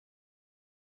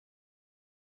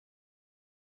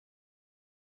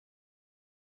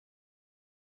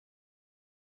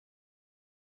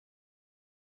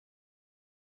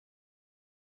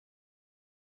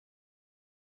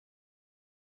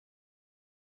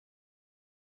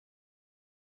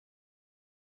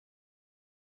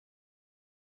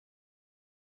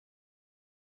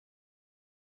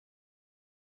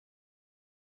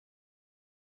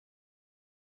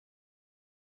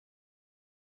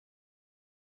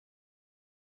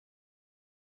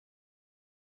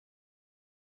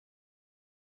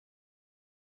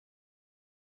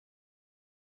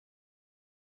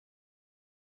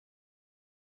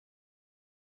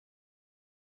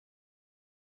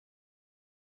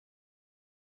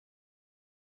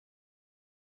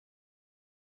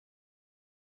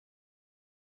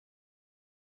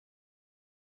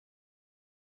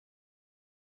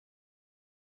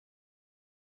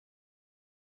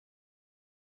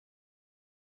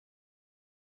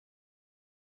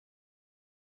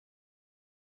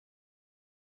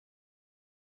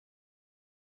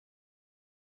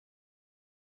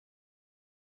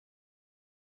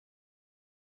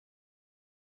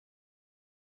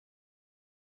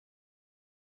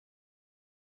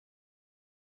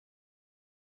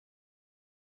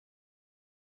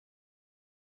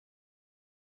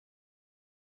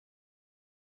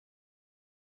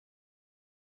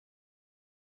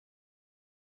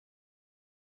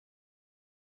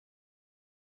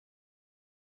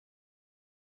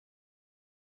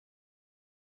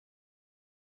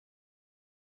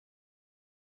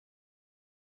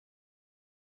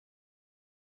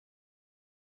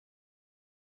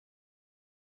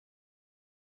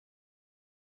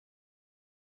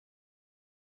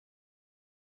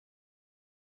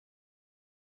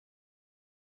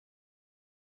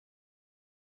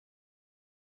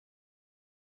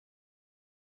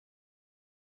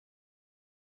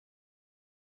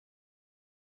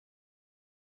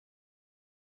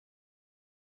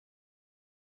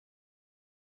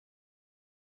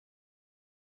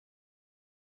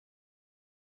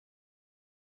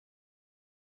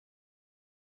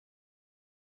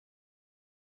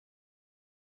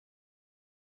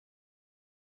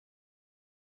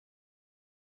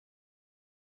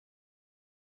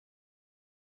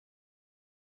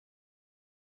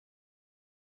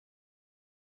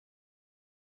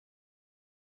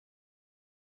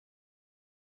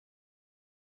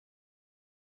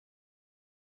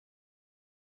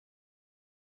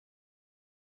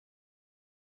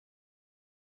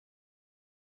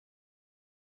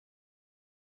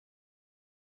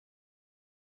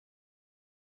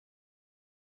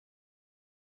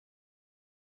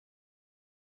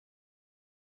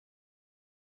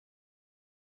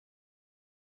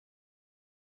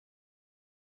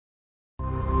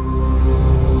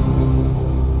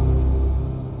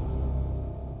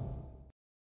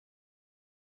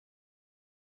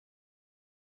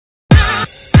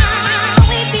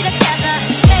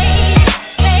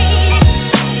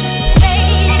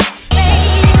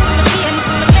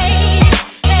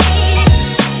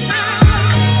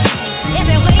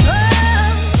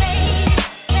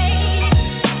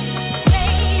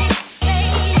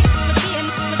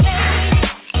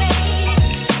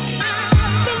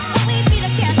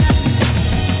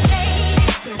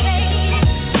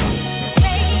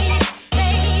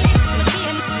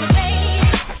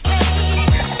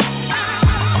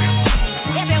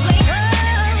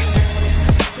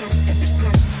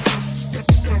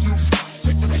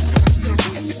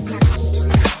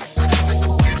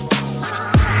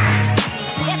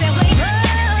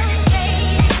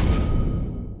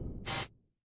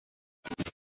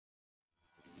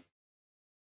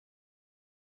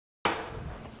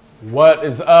What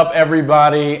is up,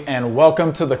 everybody, and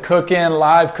welcome to the Cook-In,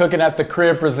 live cooking at the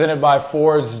crib presented by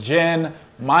Ford's Gin.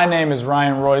 My name is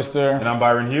Ryan Royster. And I'm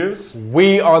Byron Hughes.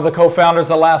 We are the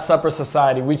co-founders of Last Supper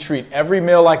Society. We treat every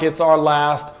meal like it's our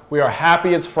last. We are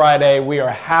happy it's Friday. We are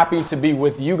happy to be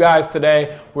with you guys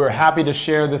today. We're happy to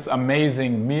share this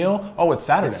amazing meal. Oh, it's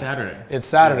Saturday. It's Saturday. It's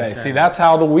Saturday. Yeah, See, that's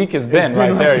how the week has been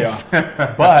right there,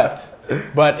 y'all. But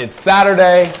But it's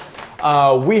Saturday.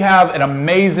 We have an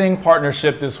amazing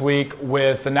partnership this week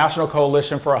with the National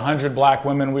Coalition for 100 Black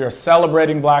Women. We are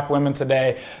celebrating Black women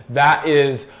today. That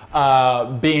is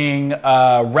being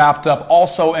wrapped up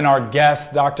also in our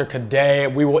guest, Dr.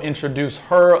 Cadet. We will introduce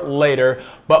her later.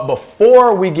 But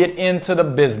before we get into the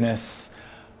business,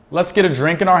 let's get a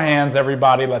drink in our hands,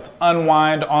 everybody. Let's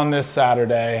unwind on this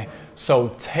Saturday. So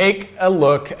take a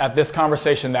look at this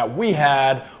conversation that we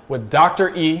had with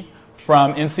Dr. E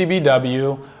from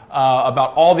NCBW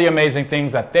about all the amazing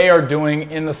things that they are doing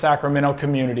in the Sacramento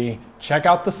community. Check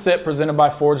out the sip presented by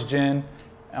Ford's Gin,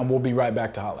 and we'll be right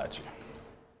back to holler at you.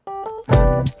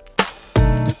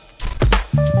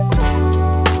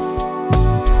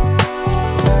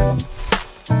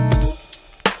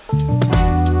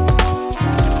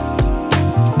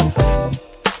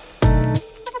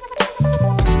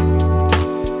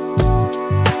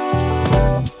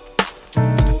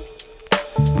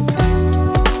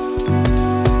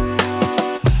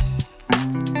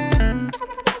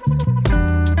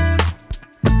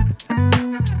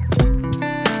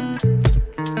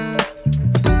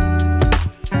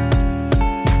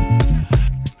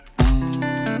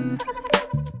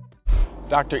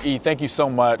 Dr. E, thank you so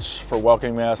much for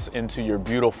welcoming us into your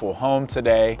beautiful home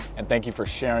today, and thank you for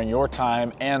sharing your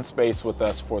time and space with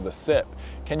us for the sip.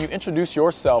 Can you introduce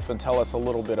yourself and tell us a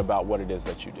little bit about what it is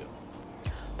that you do?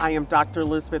 I am Dr.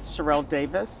 Elizabeth Sherelle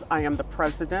Davis. I am the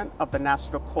president of the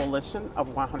National Coalition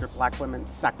of 100 Black Women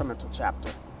Sacramento chapter.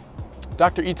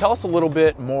 Dr. E, tell us a little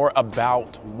bit more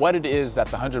about what it is that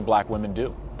the 100 Black Women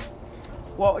do.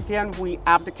 Well, again, we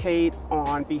advocate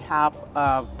on behalf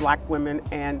of Black women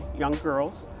and young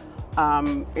girls.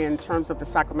 In terms of the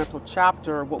Sacramento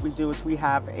chapter, what we do is we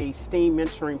have a STEAM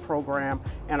mentoring program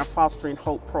and a Fostering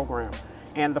Hope program.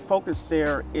 And the focus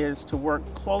there is to work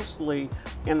closely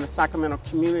in the Sacramento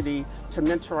community to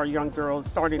mentor our young girls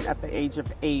starting at the age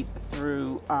of 8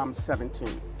 through 17.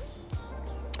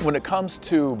 When it comes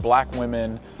to Black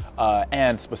women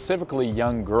and specifically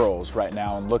young girls right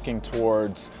now and looking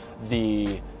towards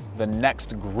the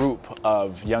next group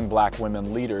of young Black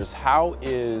women leaders, how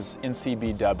is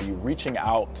NCBW reaching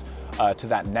out to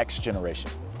that next generation?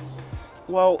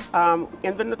 Well,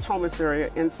 in the Natomas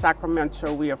area in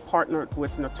Sacramento, we have partnered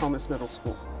with Natomas Middle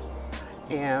School.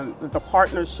 And the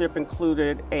partnership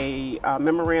included a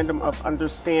memorandum of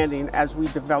understanding as we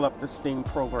develop the STEAM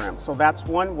program. So that's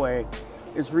one way,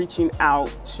 is reaching out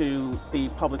to the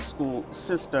public school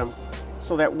system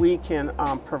so that we can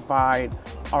provide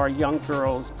our young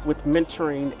girls with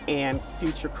mentoring and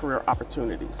future career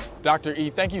opportunities. Dr. E,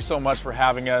 thank you so much for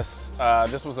having us.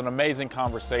 This was an amazing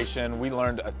conversation. We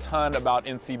learned a ton about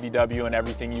NCBW and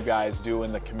everything you guys do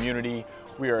in the community.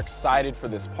 We are excited for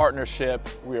this partnership.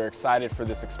 We are excited for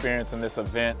this experience and this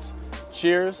event.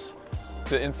 Cheers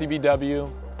to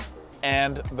NCBW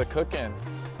and the Cook-In.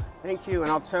 Thank you,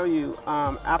 and I'll tell you,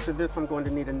 after this, I'm going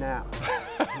to need a nap.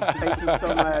 Thank you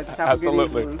so much. Have a good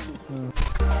evening.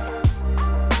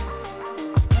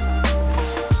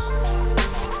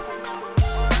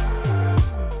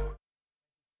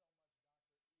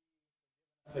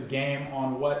 The game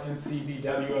on what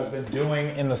NCBW has been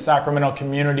doing in the Sacramento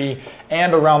community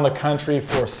and around the country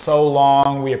for so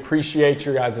long. We appreciate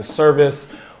your guys'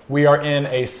 service. We are in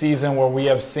a season where we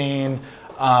have seen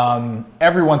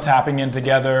everyone tapping in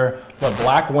together, but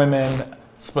Black women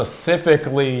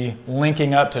specifically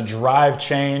linking up to drive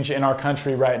change in our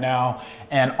country right now.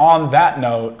 And on that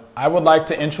note, I would like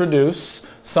to introduce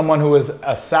someone who is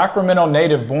a Sacramento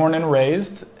native, born and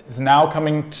raised, is now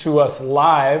coming to us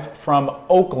live from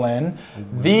Oakland,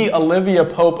 the Olivia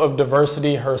Pope of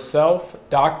diversity herself,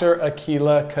 Dr.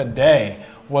 Akilah Cadet.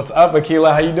 What's up,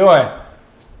 Akilah? How you doing?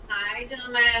 Hi,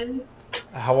 gentlemen.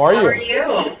 How are you? How are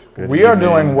you? We are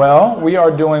doing well. We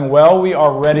are doing well. We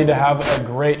are ready to have a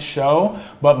great show.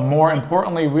 But more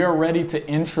importantly, we are ready to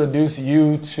introduce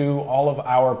you to all of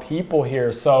our people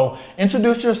here. So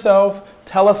introduce yourself.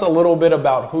 Tell us a little bit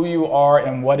about who you are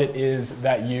and what it is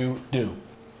that you do.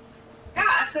 Yeah,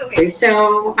 absolutely.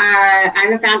 So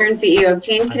I'm the founder and CEO of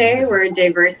Change Cadet. We're a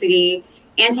diversity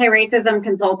anti-racism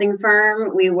consulting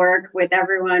firm. We work with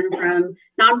everyone from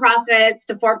nonprofits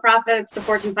to for-profits to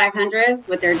Fortune 500s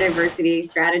with their diversity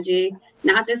strategy,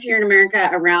 not just here in America,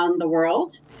 around the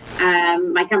world.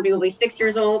 My company will be 6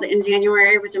 years old in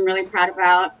January, which I'm really proud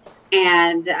about.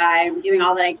 And I'm doing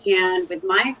all that I can with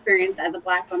my experience as a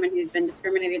Black woman who's been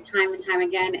discriminated time and time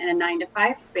again in a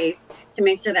 9-to-5 space to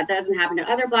make sure that doesn't happen to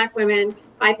other Black women,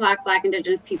 BIPOC, Black,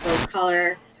 Indigenous people of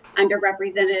color,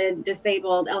 underrepresented,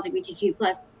 disabled, LGBTQ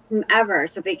plus, whomever,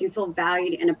 so they can feel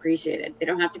valued and appreciated. They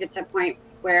don't have to get to a point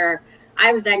where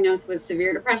I was diagnosed with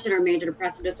severe depression or major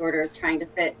depressive disorder trying to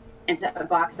fit into a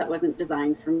box that wasn't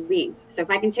designed for me. So if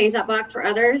I can change that box for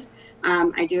others,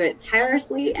 I do it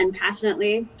tirelessly and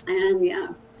passionately, and yeah,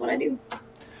 that's what I do.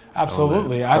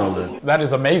 Absolutely. That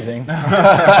is amazing.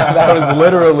 That was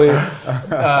literally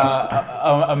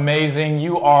amazing.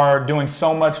 You are doing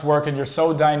so much work and you're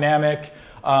so dynamic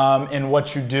in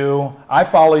what you do. I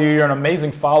follow you. You're an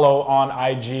amazing follow on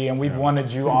IG, and we've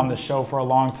wanted you on the show for a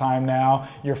long time now.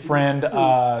 Your friend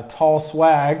Tall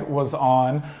Swag was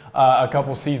on a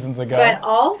couple seasons ago. But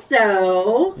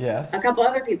also yes, a couple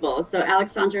other people. So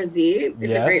Alexandra Z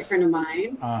is a great friend of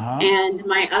mine. And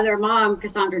my other mom,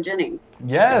 Cassandra Jennings.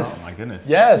 Yes. Oh my goodness.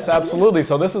 Yes, absolutely.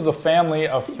 So this is a family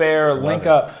affair link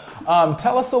up.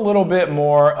 Tell us a little bit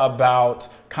more about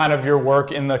kind of your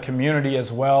work in the community as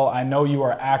well. I know you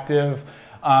are active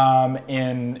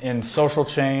in social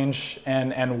change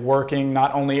and working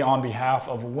not only on behalf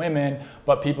of women,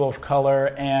 but people of color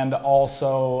and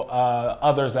also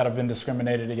others that have been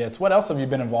discriminated against. What else have you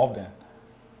been involved in?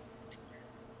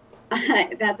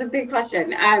 That's a big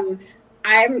question.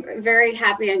 I'm very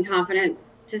happy and confident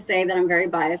to say that I'm very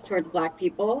biased towards Black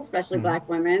people, especially Black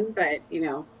women, but you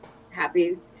know,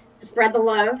 happy to spread the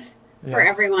love for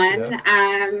everyone.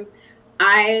 Yes.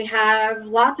 I have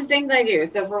lots of things I do.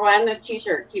 So for one, this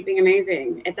t-shirt, Keeping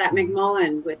Amazing. It's at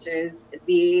McMullen, which is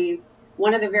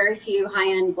one of the very few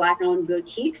high-end Black-owned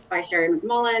boutiques by Sherry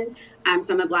McMullen.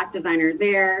 So I'm a Black designer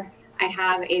there. I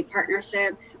have a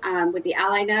partnership with the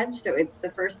Ally Nudge. So it's the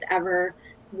first ever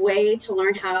way to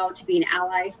learn how to be an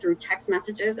ally through text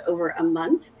messages over a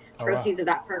month. Proceeds of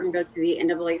that program go to the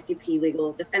NAACP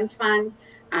Legal Defense Fund.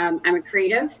 I'm a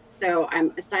creative, so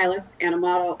I'm a stylist and a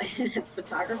model and a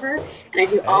photographer, and I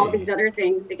do all these other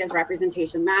things because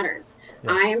representation matters.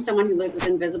 Yes. I am someone who lives with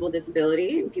invisible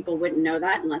disability, and people wouldn't know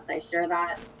that unless I share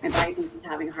that. My body thinks it's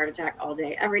having a heart attack all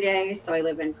day, every day, so I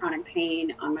live in chronic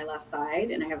pain on my left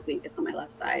side, and I have weakness on my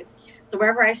left side. So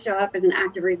wherever I show up is an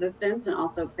act of resistance and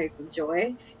also a place of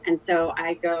joy, and so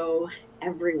I go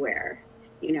everywhere,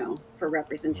 you know, for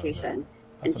representation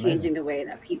and changing the way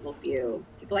that people view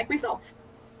people like myself.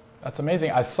 That's amazing.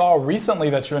 I saw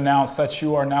recently that you announced that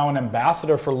you are now an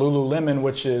ambassador for Lululemon,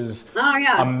 which is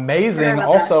amazing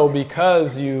also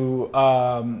because you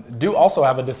do also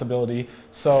have a disability.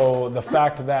 So the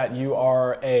fact that you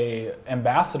are an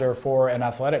ambassador for an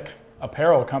athletic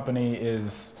apparel company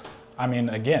is, I mean,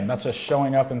 again, that's just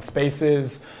showing up in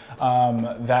spaces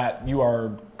that you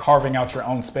are carving out your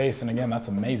own space. And again, that's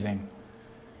amazing.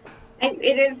 And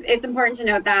it's important to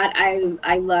note that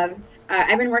I love,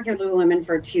 I've been working with Lululemon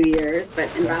for 2 years, but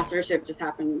ambassadorship just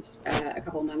happened a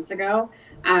couple months ago.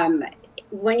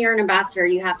 When you're an ambassador,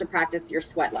 you have to practice your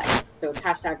sweat life. So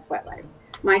hashtag sweat life.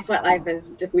 My sweat life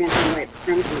is dismantling white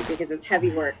supremacy because it's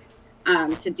heavy work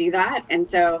to do that. And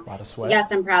so,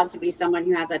 yes, I'm proud to be someone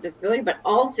who has that disability, but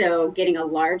also getting a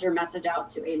larger message out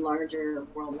to a larger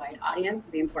worldwide audience,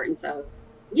 the importance of,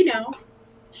 you know,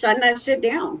 shutting that shit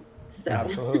down. So.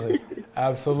 Absolutely.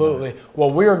 Absolutely.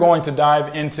 Well, we are going to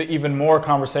dive into even more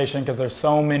conversation because there's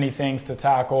so many things to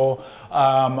tackle.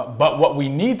 But what we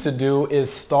need to do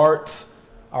is start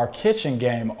our kitchen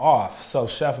game off. So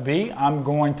Chef B, I'm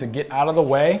going to get out of the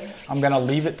way. I'm going to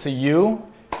leave it to you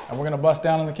and we're going to bust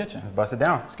down in the kitchen. Let's bust it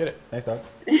down. Let's get it. Thanks, Doug.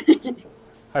 Hi,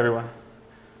 everyone.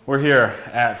 We're here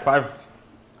at 5,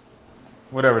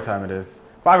 whatever time it is.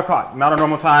 5 o'clock, not a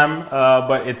normal time,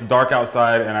 but it's dark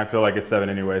outside and I feel like it's 7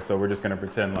 anyway, so we're just gonna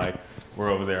pretend like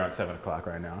we're over there at 7 o'clock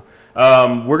right now.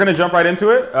 We're gonna jump right into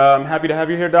it. I'm happy to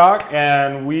have you here, Doc,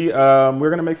 and we're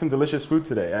gonna make some delicious food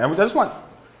today. And I just want to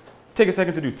take a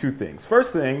second to do 2 things.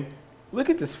 First thing, look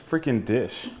at this freaking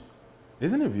dish.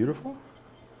 Isn't it beautiful?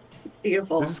 It's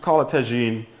beautiful. This is called a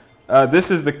tagine. This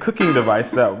is the cooking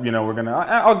device that, you know,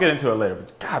 I'll get into it later,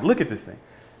 but God, look at this thing.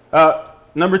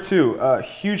 Number 2,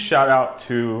 huge shout out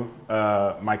to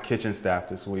my kitchen staff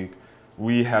this week.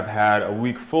 We have had a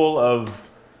week full of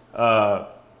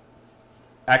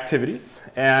activities,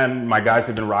 and my guys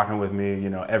have been rocking with me, you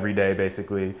know, every day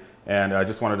basically. And I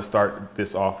just wanted to start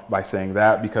this off by saying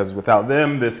that because without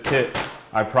them, this kit,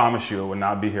 I promise you, it would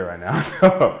not be here right now.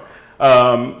 So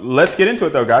Let's get into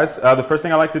it though, guys. The first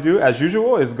thing I like to do, as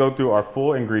usual, is go through our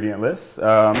full ingredient list.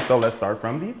 So let's start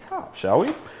from the top, shall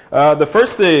we? The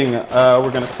first thing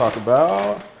we're going to talk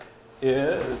about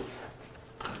is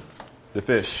the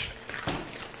fish.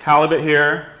 Halibut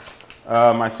here.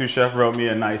 My sous chef wrote me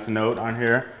a nice note on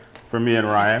here for me and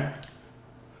Ryan.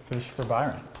 Fish for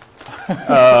Byron.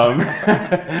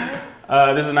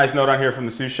 There's a nice note on here from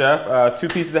the sous chef. 2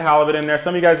 pieces of halibut in there.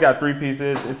 Some of you guys got 3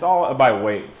 pieces. It's all by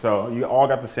weight, so you all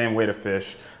got the same weight of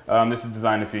fish. This is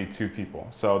designed to feed 2 people.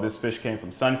 So this fish came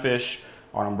from Sunfish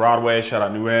on Broadway. Shout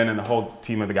out Nguyen and the whole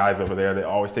team of the guys over there. They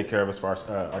always take care of us for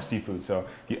our seafood. So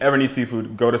if you ever need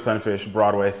seafood, go to Sunfish,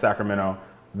 Broadway, Sacramento.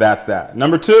 That's that.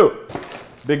 Number 2,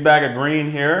 big bag of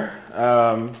green here.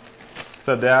 What's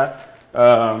up, Dad?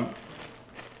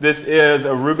 This is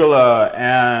arugula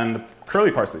and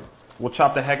curly parsley. We'll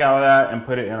chop the heck out of that and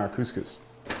put it in our couscous.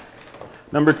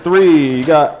 Number 3, you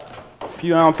got a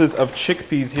few ounces of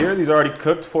chickpeas here. These are already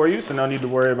cooked for you, so no need to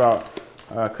worry about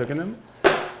cooking them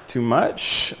too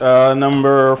much.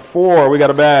 Number 4, we got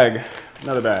a bag,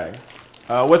 another bag.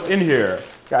 What's in here?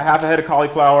 Got half a head of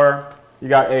cauliflower. You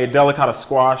got a delicata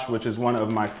squash, which is one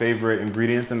of my favorite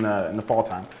ingredients in the fall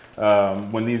time.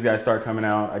 When these guys start coming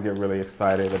out, I get really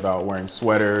excited about wearing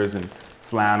sweaters and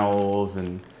flannels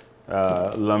and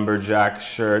lumberjack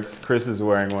shirts. Chris is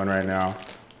wearing one right now.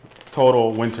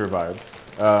 Total winter vibes.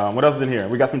 What else is in here?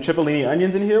 We got some cipollini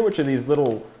onions in here, which are these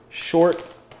little short,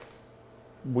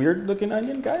 weird looking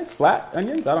onion guys, flat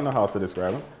onions. I don't know how else to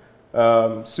describe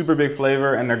them. Super big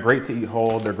flavor, and they're great to eat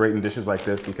whole. They're great in dishes like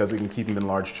this because we can keep them in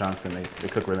large chunks and they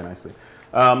cook really nicely.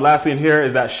 Lastly in here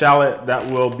is that shallot that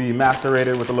will be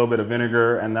macerated with a little bit of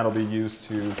vinegar, and that'll be used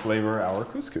to flavor our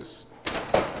couscous.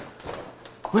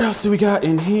 What else do we got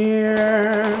in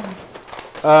here?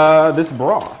 This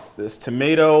broth, this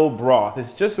tomato broth.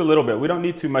 It's just a little bit. We don't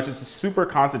need too much. It's super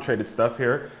concentrated stuff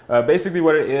here. Basically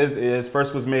what it is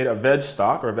first was made of veg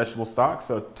stock or vegetable stock.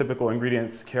 So typical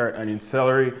ingredients, carrot, onion,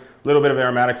 celery, a little bit of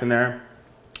aromatics in there.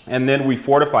 And then we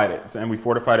fortified it. And we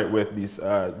fortified it with these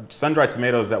sun-dried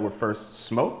tomatoes that were first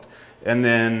smoked and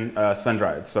then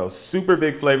sun-dried. So super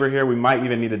big flavor here. We might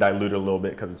even need to dilute it a little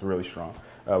bit because it's really strong.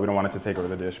 We don't want it to take over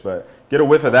the dish, but get a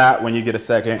whiff of that when you get a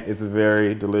second. It's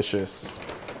very delicious.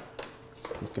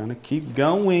 We're gonna keep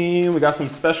going. We got some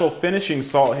special finishing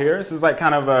salt here. This is like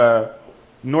kind of a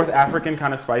North African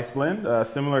kind of spice blend,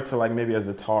 similar to like maybe a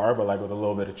za'atar, but like with a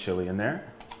little bit of chili in there.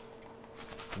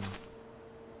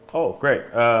 Oh, great.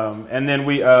 And then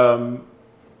we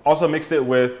also mixed it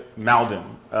with Maldon,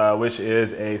 which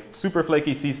is a super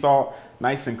flaky sea salt.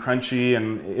 Nice and crunchy,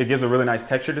 and it gives a really nice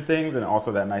texture to things, and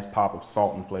also that nice pop of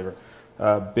salt and flavor.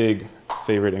 Big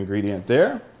favorite ingredient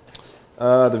there.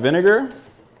 The vinegar,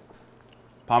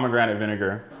 pomegranate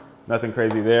vinegar, nothing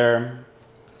crazy there.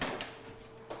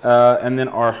 And then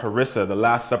our harissa, the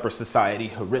Last Supper Society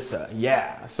harissa,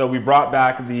 yeah. So we brought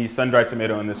back the sun-dried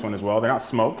tomato in this one as well. They're not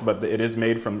smoked, but it is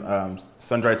made from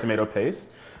sun-dried tomato paste.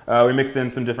 We mixed in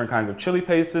some different kinds of chili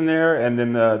paste in there, and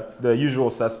then the usual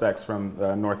suspects from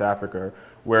North Africa,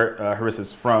 where harissa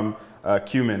is from: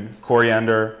 cumin,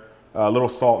 coriander, a little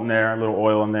salt in there, a little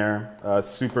oil in there.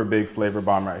 Super big flavor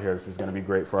bomb right here. This is going to be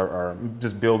great for our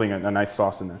just building a nice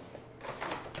sauce in there.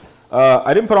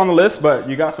 I didn't put on the list, but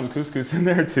you got some couscous in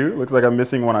there too. Looks like I'm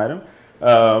missing one item,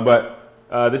 but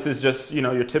this is just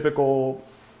your typical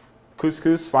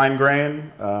couscous, fine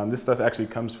grain. This stuff actually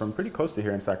comes from pretty close to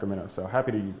here in Sacramento, so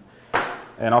happy to use it.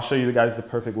 And I'll show you guys the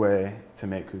perfect way to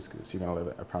make couscous. You're gonna love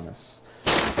it, I promise.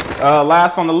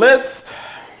 Last on the list,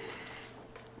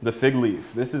 the fig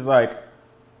leaf. This is like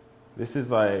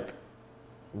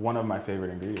one of my favorite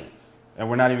ingredients, and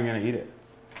we're not even gonna eat it.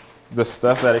 The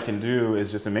stuff that it can do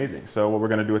is just amazing. So what we're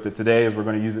gonna do with it today is we're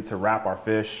gonna use it to wrap our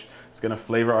fish. It's gonna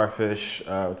flavor our fish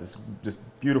with this just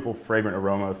beautiful fragrant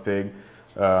aroma of fig.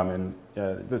 And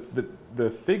the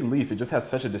fig leaf, it just has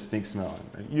such a distinct smell.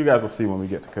 You guys will see when we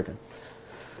get to cooking.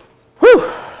 Whew!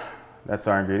 That's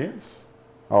our ingredients,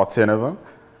 all 10 of them.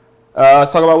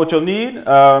 Let's talk about what you'll need.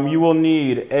 You will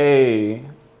need a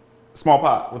small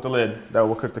pot with a lid that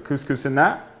will cook the couscous in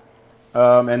that.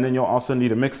 And then you'll also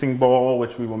need a mixing bowl,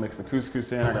 which we will mix the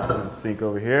couscous in. I got one in the sink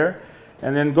over here.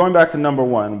 And then going back to number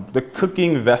 1, the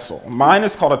cooking vessel. Mine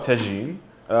is called a tagine,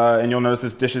 and you'll notice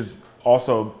this dish is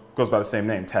also goes by the same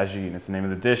name, tagine. It's the name of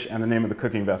the dish and the name of the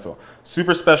cooking vessel.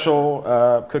 Super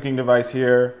special cooking device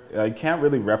here. You can't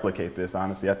really replicate this,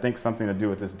 honestly. I think something to do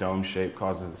with this dome shape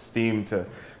causes the steam to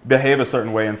behave a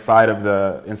certain way inside of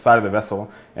the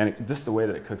vessel, and just the way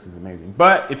that it cooks is amazing.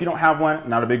 But if you don't have one,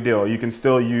 not a big deal. You can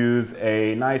still use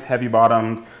a nice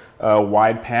heavy-bottomed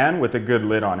wide pan with a good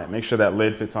lid on it. Make sure that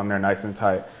lid fits on there nice and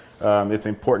tight. it's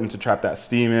important to trap that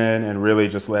steam in and really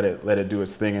just let it do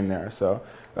its thing in there. So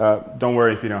don't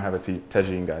worry if you don't have a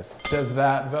tagine, guys. Does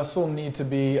that vessel need to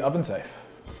be oven safe?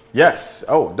 Yes.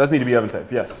 Oh, it does need to be oven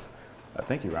safe. Yes.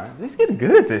 Thank you, Ryan. He's getting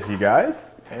good at this, you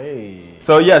guys. Hey.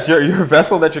 So yes, your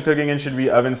vessel that you're cooking in should be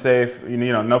oven safe. You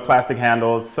know, no plastic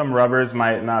handles. Some rubbers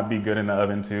might not be good in the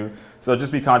oven too. So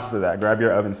just be conscious of that. Grab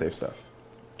your oven safe stuff.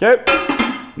 Okay.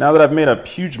 Now that I've made a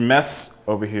huge mess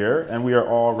over here and we are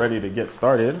all ready to get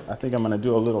started, I think I'm going to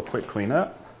do a little quick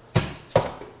cleanup.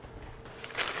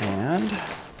 And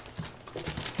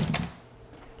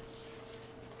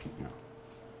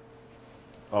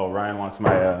oh, Ryan wants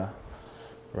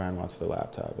the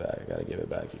laptop back. I got to give it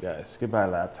back, you guys. Goodbye,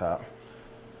 laptop.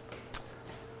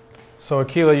 So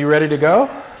Akilah, you ready to go?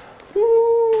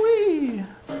 Woo-wee.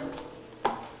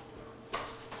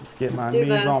 Let's get my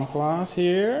mise en place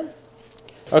here.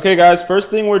 Okay, guys, first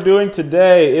thing we're doing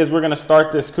today is we're going to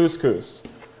start this couscous.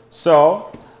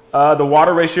 So the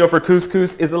water ratio for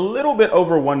couscous is a little bit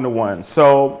over 1 to 1.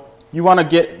 So you want to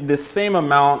get the same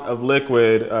amount of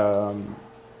liquid, a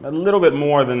little bit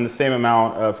more than the same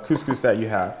amount of couscous that you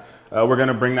have. We're going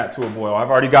to bring that to a boil. I've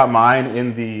already got mine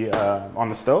in the on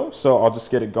the stove, so I'll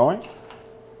just get it going.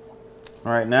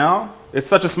 All right, now it's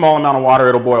such a small amount of water,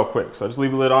 it'll boil quick. So just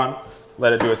leave the lid on,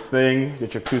 let it do its thing.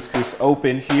 Get your couscous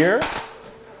open here.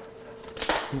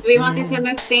 Do we want these in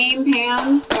the same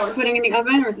pan that we're putting in the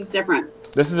oven, or is this different?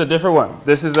 This is a different one.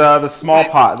 This is the small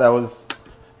pot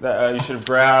that you should have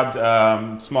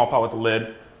grabbed. Small pot with the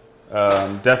lid.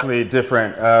 Definitely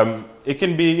different. It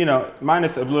can be, you know, mine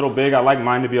is a little big. I like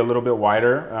mine to be a little bit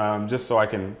wider, just so I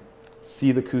can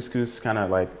see the couscous kind of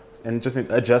like, and just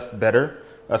adjust better.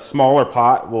 A smaller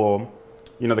pot will,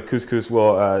 you know, the couscous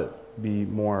will be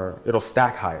more, it'll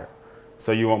stack higher.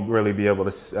 So you won't really be able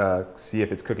to see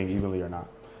if it's cooking evenly or not.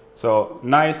 So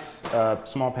nice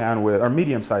small pan with, or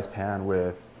medium-sized pan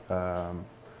with a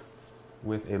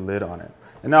lid on it.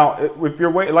 And now, if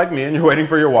you're like me and you're waiting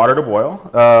for your water to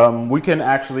boil, we can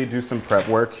actually do some prep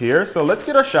work here. So let's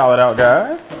get our shallot out,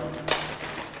 guys.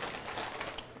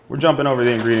 We're jumping over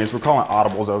the ingredients. We're calling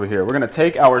audibles over here. We're going to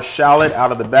take our shallot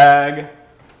out of the bag.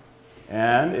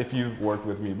 And if you've worked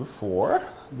with me before,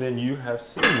 then you have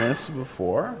seen this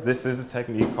before. This is a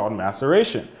technique called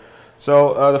maceration.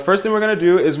 So the first thing we're going to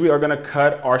do is we are going to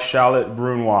cut our shallot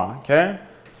brunoise, okay?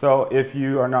 So if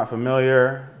you are not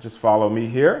familiar, just follow me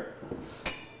here.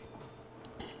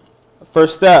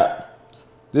 First step,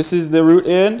 this is the root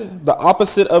end. The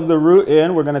opposite of the root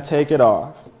end, we're going to take it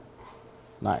off.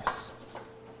 Nice.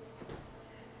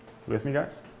 With me,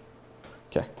 guys?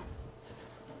 Okay.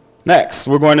 Next,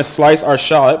 we're going to slice our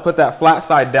shallot. Put that flat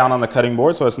side down on the cutting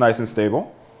board so it's nice and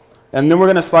stable. And then we're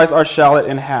going to slice our shallot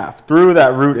in half through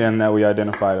that root end that we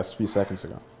identified a few seconds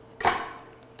ago.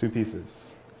 2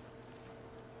 pieces.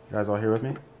 You guys all here with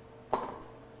me?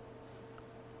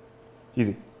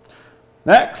 Easy.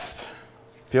 Next,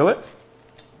 peel it.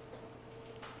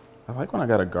 I like when I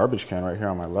got a garbage can right here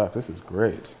on my left. This is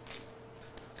great.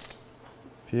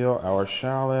 Peel our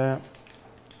shallot.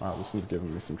 Wow, this one's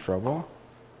giving me some trouble.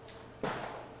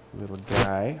 Little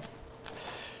guy.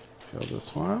 Peel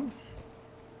this one.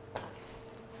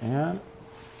 And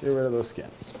get rid of those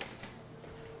skins.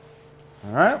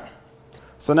 All right.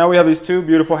 So now we have these 2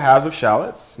 beautiful halves of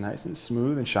shallots, nice and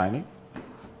smooth and shiny.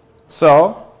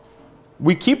 So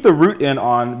we keep the root end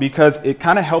on because it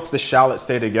kind of helps the shallot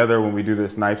stay together when we do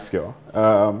this knife skill.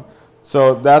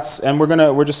 So that's, and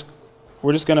we're just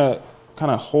gonna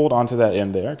kind of hold onto that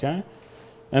end there, okay?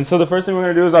 And so the first thing we're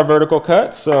gonna do is our vertical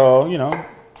cut. So, you know,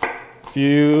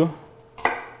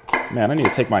 man, I need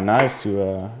to take my knives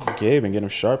to Gabe and get them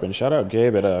sharpened. Shout out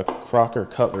Gabe at Crocker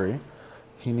Cutlery.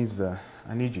 He needs the,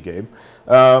 I need you, Gabe.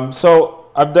 So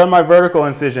I've done my vertical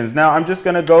incisions. Now I'm just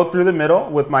gonna go through the middle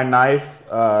with my knife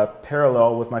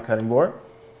parallel with my cutting board.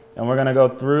 And we're gonna go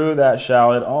through that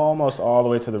shallot almost all the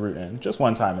way to the root end. Just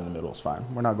one time in the middle is fine.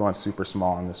 We're not going super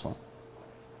small on this one.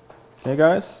 Okay,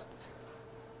 guys?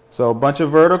 So a bunch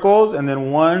of verticals and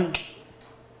then one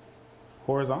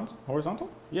horizontal? Horizontal?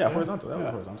 Yeah, horizontal. That was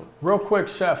horizontal. Real quick,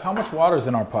 Chef, how much water is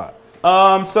in our pot?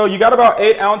 So you got about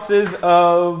 8 ounces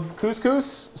of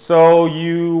couscous. So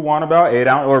you want about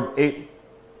 8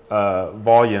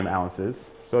 volume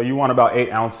ounces. So you want about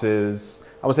 8 ounces,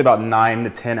 I would say about 9 to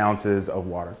 10 ounces of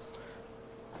water.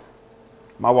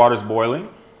 My water's boiling.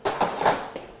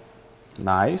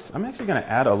 Nice. I'm actually gonna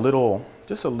add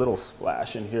just a little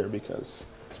splash in here because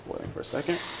it's boiling for a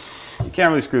second. You can't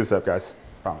really screw this up, guys,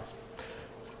 promise.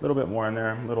 A little bit more in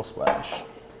there, a little splash.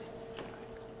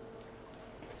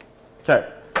 Okay,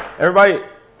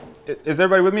 is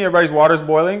everybody with me? Everybody's water's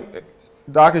boiling.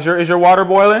 Doc, is your water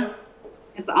boiling?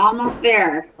 It's almost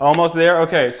there. Almost there?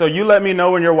 Okay, so you let me know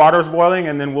when your water's boiling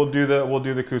and then we'll do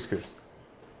the couscous.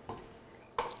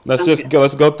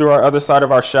 Let's go through our other side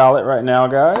of our shallot right now,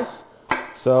 guys.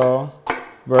 So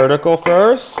vertical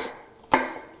first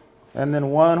and then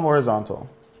one horizontal.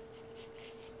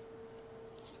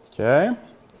 Okay.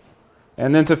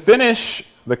 And then to finish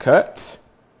the cut,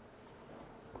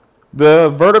 the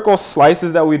vertical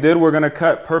slices that we did, we're going to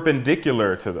cut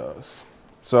perpendicular to those.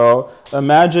 So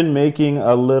imagine making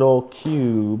a little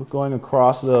cube going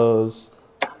across those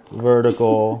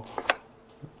vertical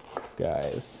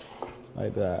guys,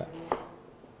 like that.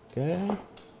 Okay?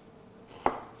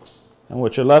 And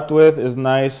what you're left with is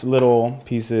nice little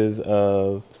pieces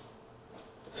of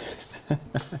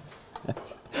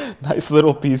nice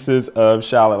little pieces of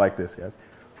shallot like this, guys.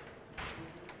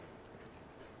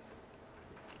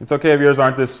 It's okay if yours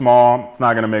aren't this small. It's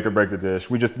not going to make or break the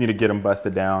dish. We just need to get them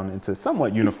busted down into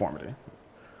somewhat uniformity.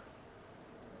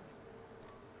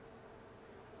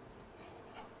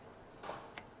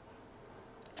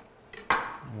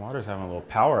 Water's having a little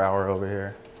power hour over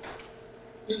here.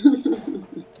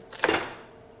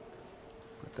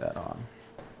 Put that on.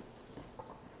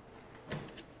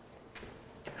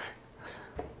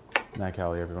 Night,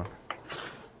 Callie, everyone.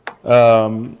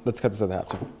 Let's cut this at the half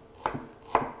too.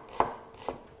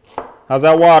 How's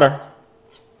that water?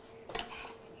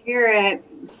 Hear it.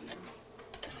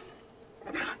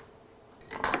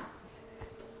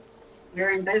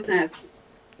 You're in business.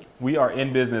 We are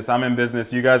in business. I'm in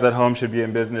business. You guys at home should be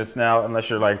in business now, unless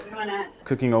you're like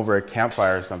cooking over a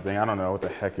campfire or something. I don't know what the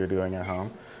heck you're doing at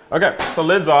home. Okay, so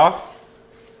lid's off.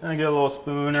 Gonna get a little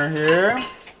spooner here.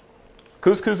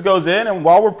 Couscous goes in, and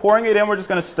while we're pouring it in, we're just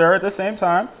gonna stir at the same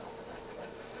time.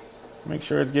 Make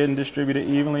sure it's getting distributed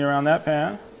evenly around that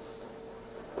pan.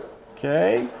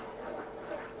 Okay.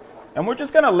 And we're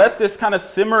just gonna let this kind of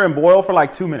simmer and boil for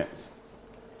like 2 minutes.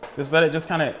 Just let it just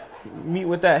kind of meet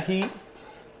with that heat.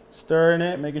 Stirring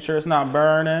it, making sure it's not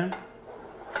burning.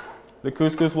 The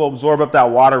couscous will absorb up that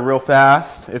water real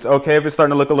fast. It's okay if it's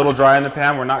starting to look a little dry in the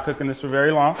pan. We're not cooking this for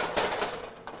very long.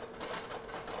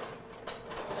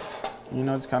 You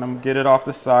know, just kind of get it off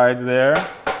the sides there.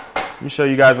 Let me show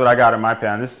you guys what I got in my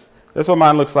pan. This is what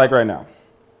mine looks like right now.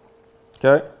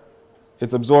 Okay?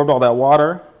 It's absorbed all that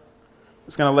water.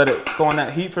 Just gonna let it go on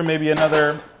that heat for maybe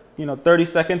another, 30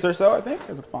 seconds or so, I think.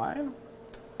 It's fine.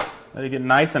 Let it get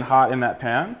nice and hot in that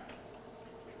pan.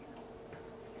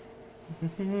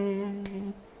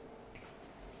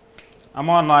 I'm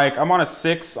on a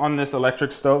 6 on this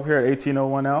electric stove here at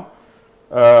 1801L.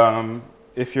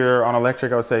 If you're on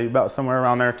electric, I would say about somewhere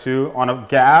around there too. On a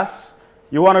gas,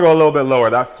 you want to go a little bit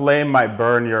lower. That flame might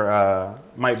burn your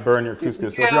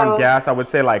couscous. So if you're on gas, I would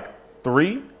say like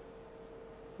 3,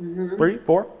 3,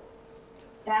 4.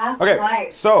 That's okay,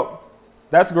 light. So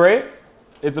that's great.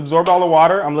 It's absorbed all the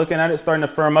water. I'm looking at it starting to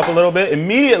firm up a little bit.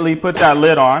 Immediately put that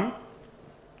lid on.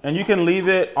 And you can leave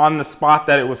it on the spot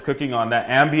that it was cooking on. That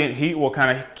ambient heat will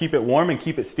kind of keep it warm and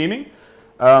keep it steaming.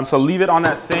 So leave it on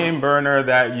that same burner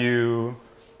that you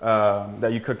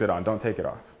cooked it on. Don't take it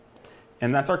off.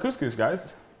 And that's our couscous,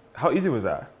 guys. How easy was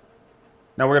that?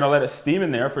 Now we're going to let it steam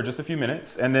in there for just a few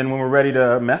minutes. And then when we're ready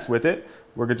to mess with it,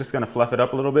 we're just going to fluff it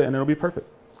up a little bit and it'll be perfect.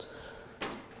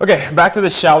 Okay, back to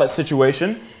the shallot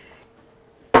situation.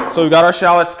 So we got our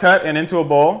shallots cut and into a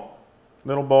bowl.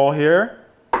 Little bowl here.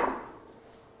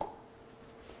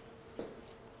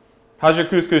 How's your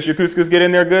couscous? Your couscous get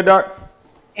in there good, Doc?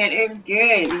 It is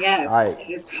good, yes. Right.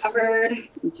 It is covered.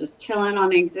 It's just chilling on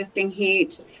the existing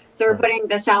heat. So we're putting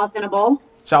the shallots in a bowl?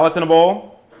 Shallots in a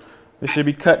bowl. They should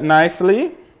be cut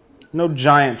nicely. No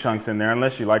giant chunks in there,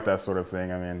 unless you like that sort of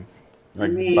thing. I mean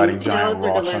biting giant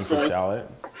raw chunks of shallot.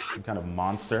 Some kind of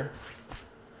monster.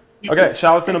 Okay,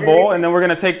 shallots in a bowl, and then we're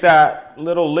going to take that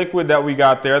little liquid that we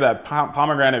got there, that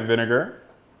pomegranate vinegar,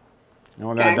 and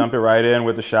we're going to dump it right in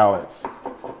with the shallots.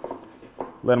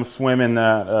 Let them swim in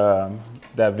that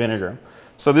vinegar.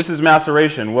 So this is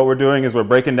maceration. What we're doing is we're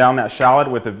breaking down that shallot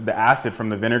with the acid from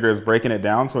the vinegar is breaking it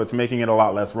down, so it's making it a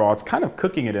lot less raw. It's kind of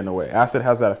cooking it in a way. Acid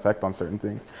has that effect on certain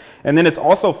things. And then it's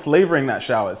also flavoring that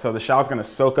shallot. So the shallot's going to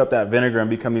soak up that vinegar and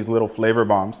become these little flavor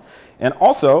bombs. And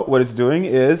also what it's doing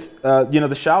is,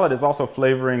 the shallot is also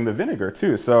flavoring the vinegar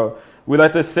too. So we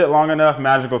let this sit long enough,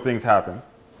 magical things happen.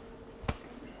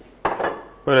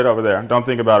 Put it over there. Don't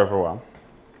think about it for a while.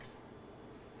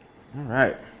 All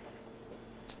right.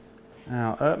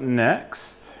 Now up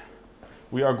next,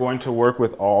 we are going to work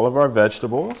with all of our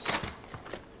vegetables.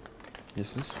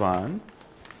 This is fun.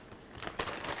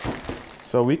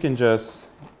 So we can just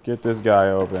get this guy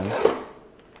open.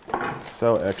 It's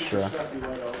so extra.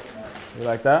 You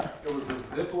like that? It was a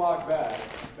Ziploc bag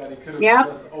that he could have Yep.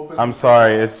 just opened. I'm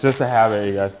sorry, it's just a habit,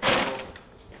 you guys.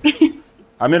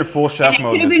 I'm in full chef And it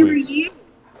mode could have this been week. reused.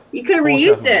 You could have Full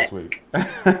chef reused mode it.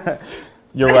 this week.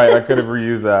 You're right, I could have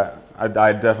reused that.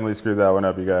 I definitely screwed that one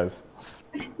up, you guys.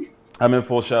 I'm in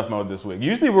full chef mode this week.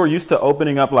 Usually we're used to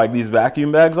opening up like these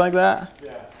vacuum bags like that.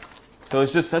 Yeah. So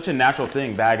it's just such a natural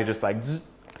thing. Bag is just like, zzz.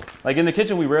 Like in the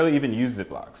kitchen, we rarely even use Ziplocs.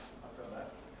 I feel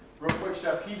that. Real quick,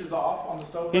 chef, heat is off on the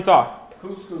stove. Heat's right now. off.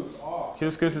 Couscous off.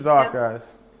 Couscous is off,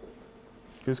 guys.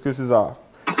 Couscous is off.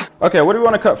 Okay, what do we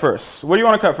want to cut first? What do you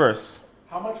want to cut first?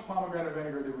 How much pomegranate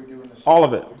vinegar did we do in this? All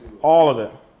of it. All of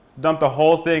it. Dump the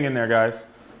whole thing in there, guys.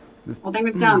 Whole thing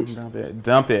was dumped. Dump it.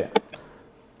 Dump it.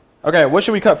 Okay, what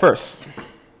should we cut first?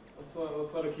 Let's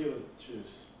let Akilah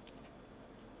choose.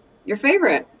 Your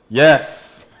favorite.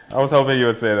 Yes. I was hoping you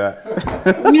would say that.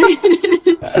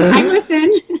 I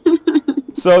listen.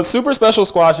 So super special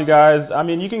squash, you guys. I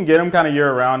mean, you can get them kind of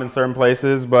year round in certain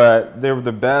places, but they're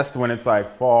the best when it's like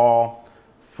fall,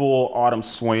 full autumn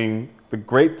swing. The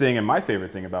great thing and my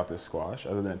favorite thing about this squash,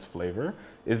 other than its flavor,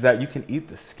 is that you can eat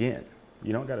the skin.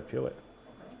 You don't got to peel it.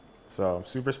 So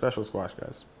super special squash,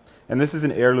 guys. And this is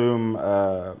an heirloom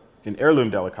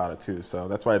delicata too, so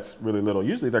that's why it's really little.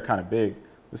 Usually they're kind of big.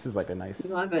 This is like a nice,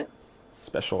 Love it.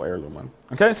 special heirloom one.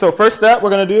 Okay, so first step we're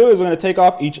gonna do is we're gonna take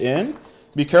off each end.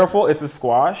 Be careful, it's a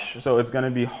squash, so it's gonna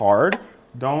be hard.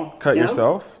 Don't cut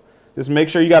yourself. Just make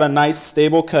sure you got a nice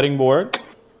stable cutting board,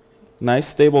 nice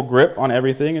stable grip on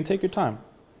everything, and take your time.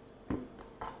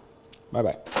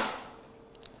 Bye-bye.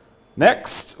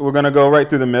 Next, we're gonna go right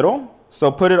through the middle. So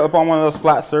put it up on one of those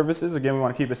flat surfaces. Again, we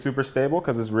want to keep it super stable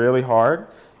because it's really hard.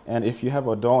 And if you have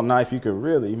a dull knife, you could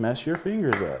really mess your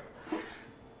fingers up.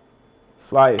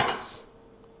 Slice.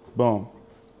 Boom.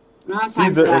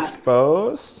 Seeds are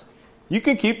exposed. You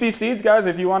can keep these seeds, guys,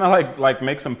 if you want to like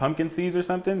make some pumpkin seeds or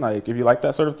something. Like if you like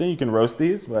that sort of thing, you can roast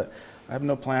these, but I have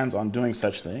no plans on doing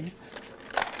such thing.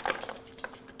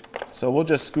 So we'll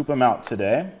just scoop them out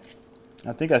today.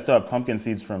 I think I still have pumpkin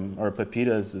seeds from, or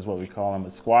pepitas is what we call them,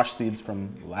 but squash seeds from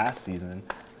last season.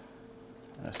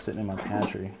 They're sitting in my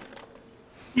pantry.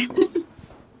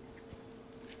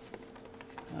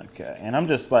 Okay, and I'm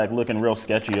just like looking real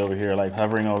sketchy over here, like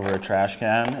hovering over a trash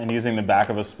can and using the back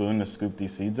of a spoon to scoop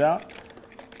these seeds out.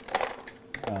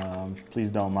 Please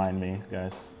don't mind me,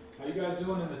 guys. How you guys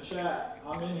doing in the chat?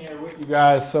 I'm in here with you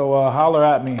guys, so holler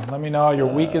at me. Let me know how your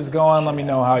week is going. Let me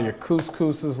know how your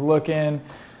couscous is looking.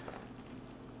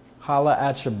 Holla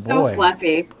at your boy. So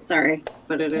fluffy. Sorry,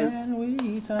 but it is.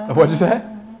 What'd you say?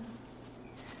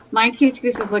 My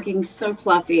couscous is looking so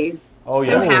fluffy. Oh,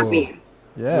 So yeah. happy.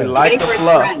 Yeah. We like the Ready for its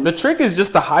fluff. run. The trick is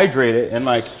just to hydrate it and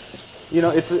like, you know,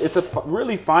 it's a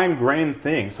really fine grained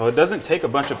thing, so it doesn't take a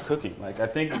bunch of cooking. Like I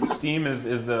think steam is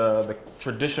the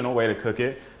traditional way to cook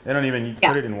it. They don't even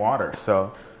put it in water.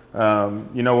 So,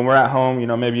 you know, when we're at home, you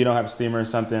know, maybe you don't have a steamer or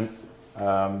something.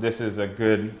 This is a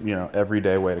good, you know,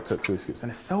 everyday way to cook couscous.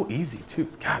 And it's so easy too.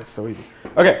 God, it's so easy.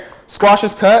 Okay, squash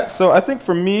is cut. So I think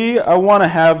for me, I want to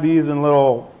have these in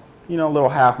little, you know, little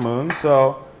half moons.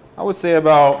 So I would say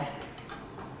about,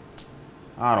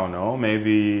 I don't know,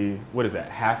 maybe, what is that,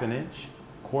 half an inch?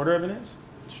 Quarter of an inch?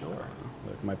 Sure.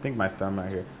 Look, I think my thumb right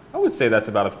here. I would say that's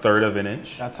about a third of an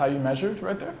inch. That's how you measured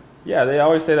right there? Yeah, they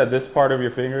always say that this part of your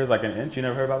finger is like an inch. You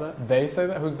never heard about that? They say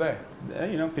that? Who's they?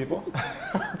 You know, people.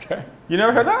 Okay. You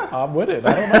never heard that? I'm with it.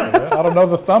 I don't know. Man. I don't know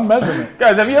the thumb measurement.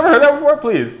 Guys, have you ever heard that before?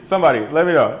 Please, somebody, let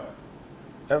me know.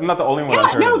 I'm not the only one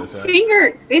that's heard No, of this, right?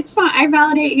 finger. It's fine. I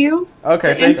validate you.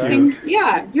 Okay, The thank you. instinct-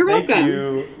 Yeah, you're Thank welcome.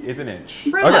 you is an inch.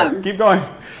 No Okay, problem. keep going.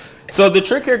 So the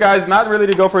trick here, guys, not really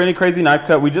to go for any crazy knife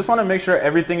cut. We just want to make sure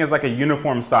everything is like a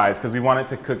uniform size because we want it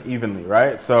to cook evenly,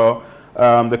 right? So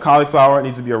the cauliflower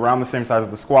needs to be around the same size as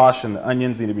the squash, and the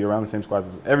onions need to be around the same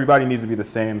size. Everybody needs to be the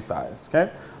same size, okay?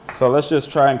 So let's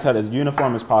just try and cut as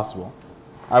uniform as possible.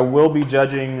 I will be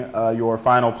judging your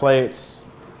final plates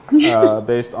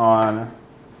based on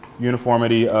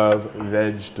uniformity of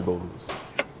vegetables.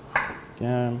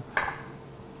 Again.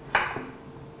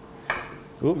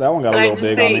 Ooh, that one got a little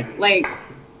big on me. Like,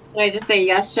 did I just say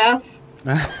yes, chef?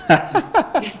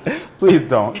 Please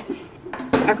don't.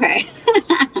 Okay.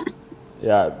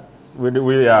 Yeah,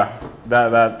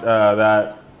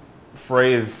 that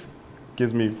phrase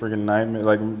gives me freaking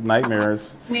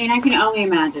nightmares. I mean, I can only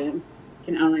imagine.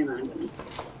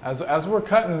 As we're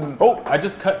cutting, Oh, I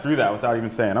just cut through that without even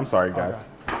saying. I'm sorry, guys.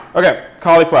 Okay,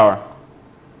 cauliflower.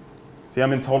 See,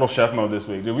 I'm in total chef mode this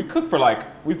week. Dude,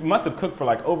 we must have cooked for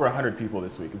like over 100 people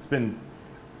this week. It's been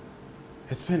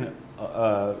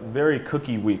a very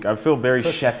cookie week. I feel very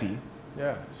chefy.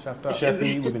 yeah, chefed up.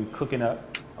 Chefy, we've been cooking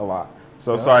up a lot.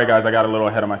 So sorry, guys, I got a little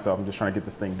ahead of myself. I'm just trying to get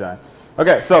this thing done.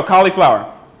 Okay, so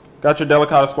cauliflower. Got your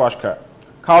delicata squash cut.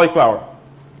 Cauliflower.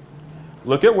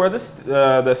 Look at where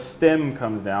the stem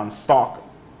comes down, stalk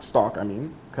I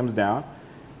mean, comes down.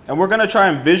 And we're gonna try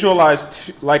and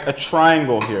visualize like a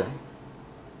triangle here.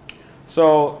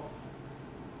 So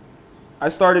I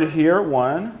started here,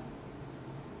 one,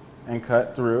 and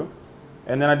cut through.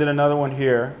 And then I did another one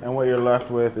here, and what you're left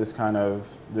with is kind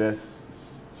of this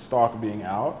stalk being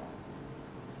out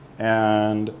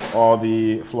and all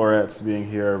the florets being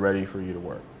here ready for you to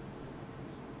work.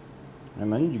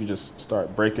 And then you can just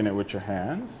start breaking it with your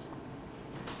hands.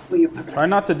 Try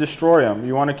not to destroy them.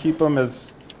 You want to keep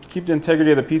the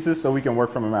integrity of the pieces so we can work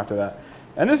from them after that.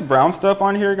 And this brown stuff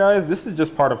on here, guys, this is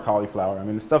just part of cauliflower. I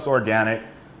mean, the stuff's organic.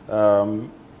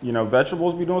 You know,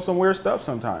 vegetables be doing some weird stuff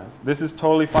sometimes. This is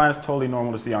totally fine. It's totally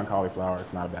normal to see on cauliflower.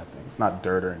 It's not a bad thing. It's not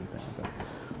dirt or anything like that.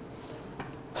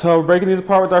 So we're breaking these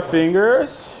apart with our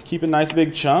fingers, keeping nice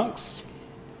big chunks.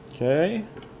 Okay,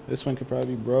 this one could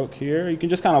probably be broke here. You can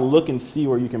just kind of look and see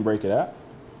where you can break it at.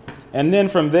 And then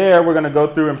from there, we're gonna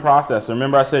go through and process.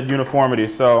 Remember I said uniformity,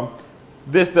 so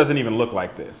this doesn't even look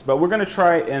like this. But we're gonna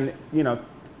try and, you know,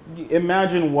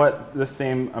 imagine what the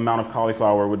same amount of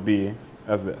cauliflower would be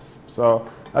as this. So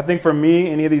I think for me,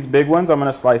 any of these big ones, I'm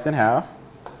gonna slice in half.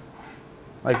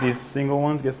 Like these single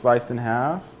ones get sliced in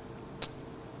half.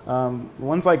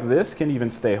 Ones like this can even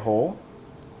stay whole.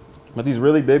 But these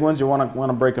really big ones, you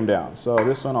wanna break them down. So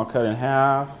this one I'll cut in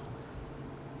half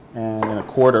and in a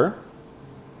quarter,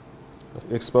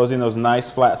 exposing those nice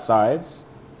flat sides.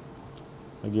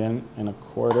 Again, in a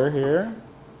quarter here.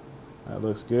 That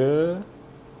looks good.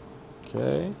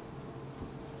 Okay.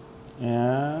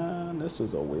 And this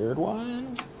is a weird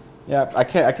one. Yeah, I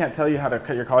can't tell you how to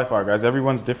cut your cauliflower, guys.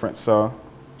 Everyone's different, so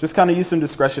just kind of use some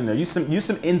discretion there. Use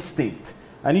some instinct.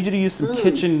 I need you to use some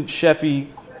kitchen chefy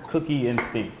cookie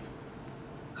instinct.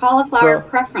 Cauliflower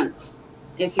preference,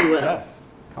 if you will. Yes,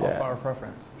 cauliflower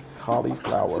preference.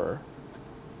 Cauliflower.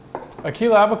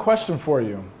 Akilah, I have a question for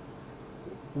you.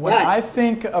 When I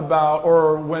think about,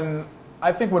 when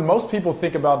most people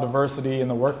think about diversity in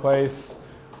the workplace,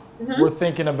 we're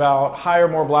thinking about hire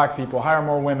more black people, hire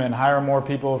more women, hire more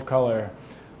people of color.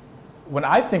 When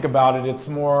I think about it, it's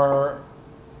more,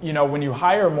 you know, when you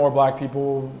hire more black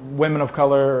people, women of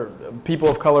color, people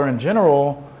of color in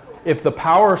general, if the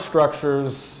power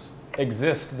structures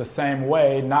exist the same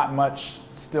way, not much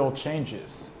still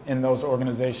changes in those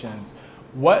organizations.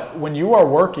 When you are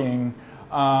working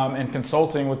and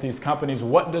consulting with these companies,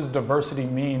 what does diversity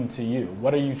mean to you?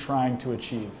 What are you trying to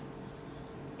achieve?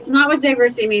 It's not what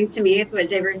diversity means to me, it's what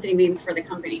diversity means for the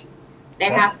company. They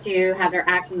have to have their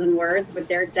actions and words with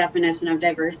their definition of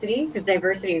diversity, because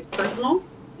diversity is personal,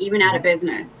 even at a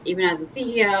business, even as a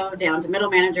CEO, down to middle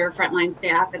manager, frontline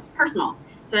staff, it's personal.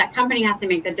 So that company has to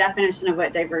make the definition of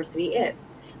what diversity is.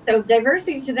 So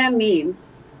diversity to them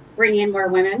means bringing in more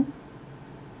women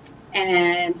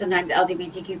and sometimes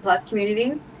LGBTQ plus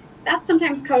community. That's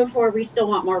sometimes code for we still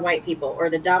want more white people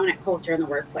or the dominant culture in the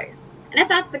workplace. And if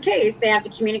that's the case, they have to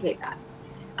communicate that.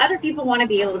 Other people want to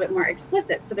be a little bit more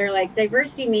explicit. So they're like,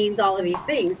 diversity means all of these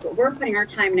things, but we're putting our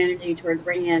time and energy towards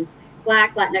bringing in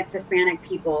Black, Latinx, Hispanic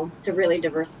people to really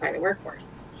diversify the workforce.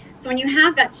 So when you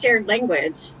have that shared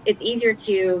language, it's easier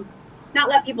to not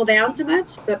let people down so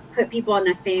much, but put people in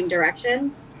the same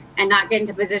direction and not get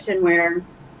into a position where,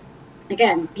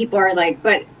 again, people are like,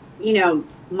 but, you know,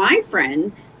 my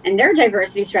friend and their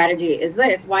diversity strategy is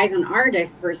this. Why isn't our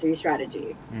diversity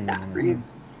strategy that? Right?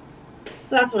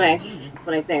 So that's what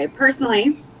I say.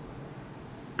 Personally,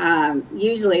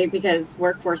 usually because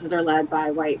workforces are led by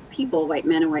white people, white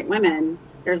men and white women,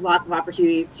 there's lots of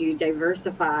opportunities to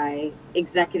diversify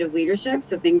executive leadership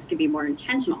so things can be more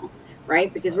intentional,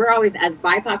 right? Because we're always, as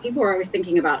BIPOC people, we're always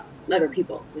thinking about other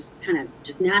people, which is kind of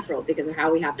just natural because of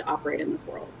how we have to operate in this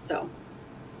world. So,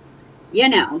 you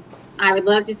know, I would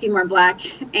love to see more Black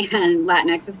and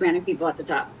Latinx, Hispanic people at the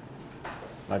top.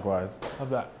 Likewise.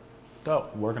 How's that?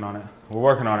 Dope. Working on it. We're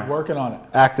working on it. Working on it.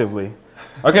 Actively.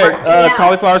 Okay,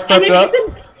 cauliflower's prepped up.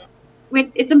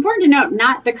 It's important to note,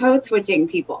 not the code switching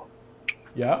people.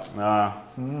 Yeah.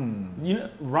 You know,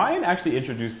 Ryan actually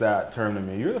introduced that term to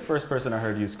me. You're the first person I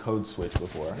heard use code switch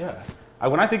before. Yeah.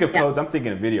 When I think of codes, I'm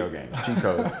thinking of video games, cheat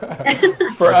codes.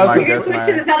 For us, You're switch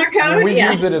to this other code? we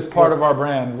use it as part of our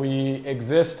brand. We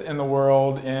exist in the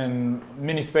world in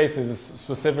many spaces,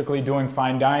 specifically doing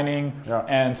fine dining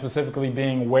and specifically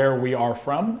being where we are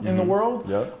from in the world.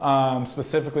 Yep.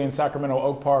 Specifically in Sacramento,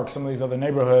 Oak Park, some of these other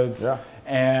neighborhoods. Yeah.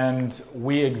 And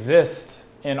we exist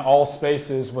in all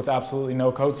spaces with absolutely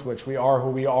no code switch. We are who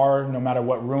we are, no matter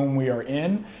what room we are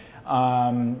in.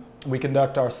 We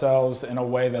conduct ourselves in a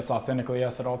way that's authentically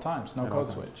us at all times. No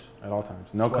code switch. At all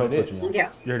times. No code switching. Yeah.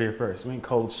 You heard it here first. We ain't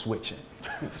code switching.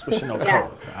 Switching no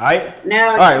codes. All right? No.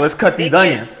 All right, let's cut these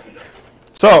onions.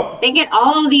 So. They get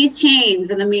all of these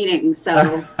chains in the meeting,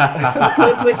 so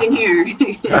code switching here.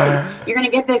 You're going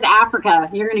to get this Africa.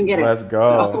 You're going to get it. Let's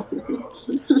go.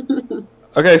 So.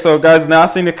 Okay, so guys, now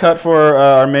seeing the cut for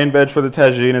our main veg for the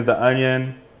tagine is the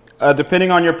onion. Depending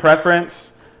on your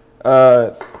preference,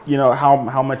 you know,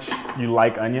 how much you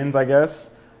like onions, I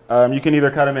guess. You can either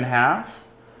cut them in half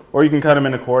or you can cut them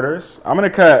into quarters. I'm going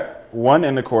to cut one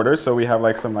into quarters so we have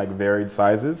like some like varied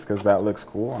sizes because that looks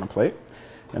cool on a plate.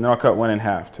 And then I'll cut one in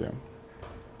half too.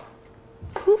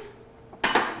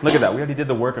 Look at that. We already did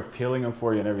the work of peeling them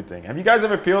for you and everything. Have you guys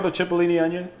ever peeled a cipollini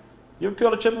onion? You ever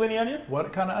peeled a cipollini onion?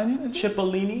 What kind of onion is it?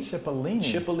 Cipollini.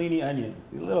 Cipollini. Cipollini onion.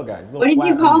 These little guys. Little What did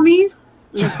you call onions.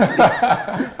 me?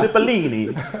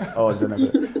 Cipollini. Oh, it's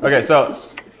it. Okay, so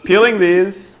peeling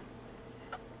these,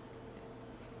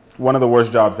 one of the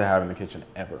worst jobs to have in the kitchen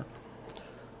ever.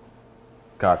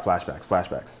 God,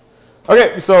 flashbacks.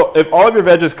 Okay, so if all of your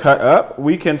veg is cut up,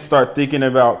 we can start thinking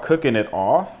about cooking it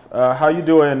off. How you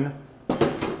doing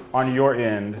on your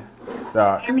end,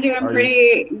 Doc? I'm doing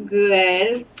pretty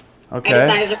good. Okay. I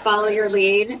decided to follow your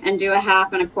lead and do a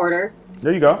half and a quarter.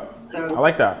 There you go. So I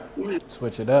like that.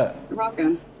 Switch it up. You're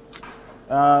welcome.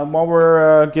 While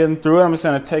we're getting through it, I'm just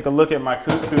going to take a look at my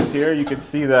couscous here. You can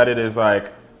see that it is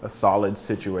like a solid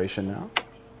situation now.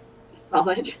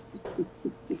 Solid.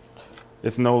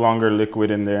 It's no longer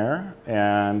liquid in there,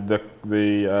 and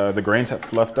the grains have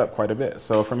fluffed up quite a bit.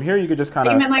 So from here, you could just kind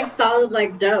of... You meant like solid,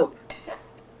 like dope.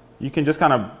 You can just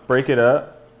kind of break it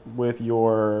up with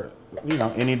your, you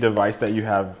know, any device that you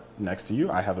have next to you.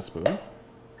 I have a spoon.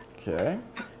 Okay.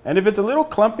 And if it's a little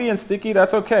clumpy and sticky,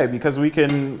 that's okay, because we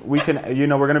can, you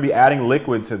know, we're going to be adding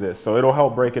liquid to this, so it'll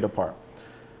help break it apart.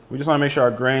 We just want to make sure our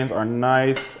grains are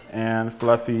nice and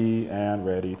fluffy and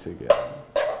ready to go.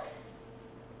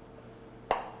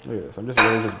 Look at this. I'm just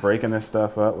really just breaking this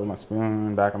stuff up with my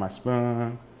spoon, back of my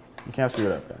spoon. You can't screw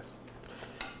it up, guys.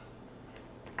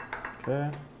 Okay.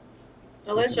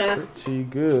 Delicious. Pretty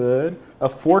good. A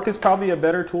fork is probably a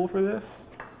better tool for this.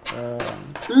 I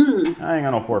ain't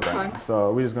got no fork right now,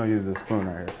 so we're just gonna use this spoon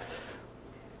right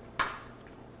here.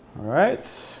 All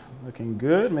right, looking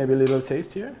good. Maybe a little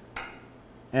taste here.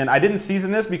 And I didn't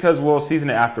season this because we'll season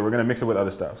it after. We're gonna mix it with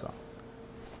other stuff. So,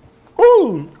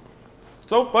 ooh,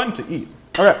 so fun to eat.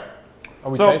 Okay.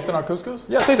 Are we tasting our couscous?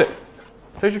 Yeah, taste it.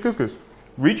 Taste your couscous.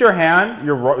 Reach your hand,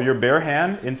 your bare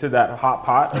hand, into that hot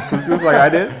pot of couscous like I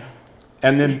did,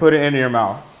 and then put it into your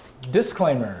mouth.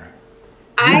 Disclaimer.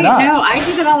 I know. I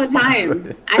do that all the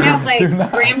time. I have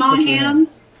like grandma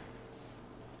hands.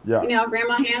 Yeah. You know,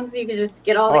 grandma hands. You can just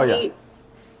get all the heat.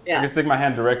 Yeah. I can stick my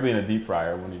hand directly in a deep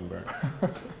fryer. It won't even burn. I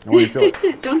won't even feel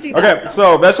it. Don't do that. Okay,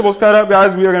 so vegetables cut up,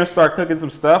 guys. We are going to start cooking some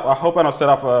stuff. I hope I don't set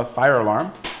off a fire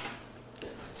alarm.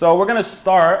 So we're going to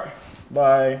start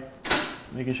by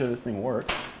making sure this thing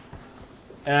works.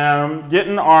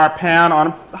 Getting our pan on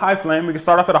a high flame. We can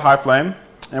start off at a high flame,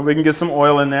 and we can get some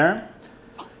oil in there.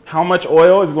 How much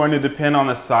oil is going to depend on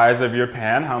the size of your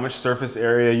pan, how much surface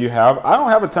area you have. I don't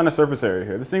have a ton of surface area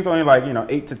here. This thing's only like,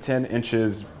 8 to 10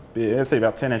 inches big. Let's say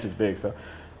about 10 inches big. So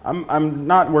I'm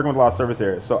not working with a lot of surface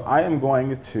area. So I am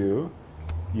going to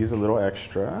use a little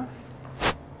extra.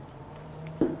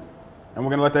 And we're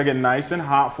going to let that get nice and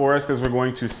hot for us because we're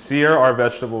going to sear our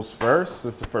vegetables first.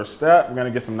 This is the first step. We're going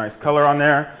to get some nice color on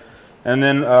there. And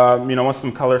then, once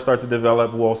some color starts to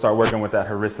develop, we'll start working with that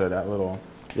harissa, that little...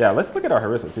 Yeah, let's look at our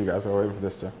harissa too, guys. We're waiting for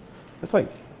this to... Let's like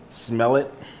smell it,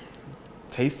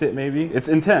 taste it maybe. It's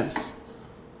intense.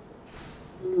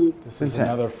 This is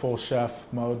another full chef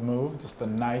mode move. Just the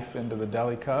knife into the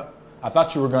deli cup. I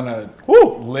thought you were going to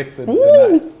lick the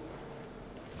knife.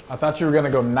 I thought you were going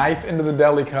to go knife into the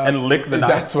deli cup. And lick the knife.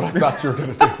 That's what I thought you were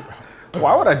going to do, bro.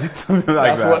 Why would I do something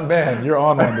like That's that? what, man, you're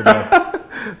on one today.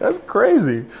 That's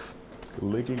crazy.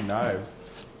 Licking knives.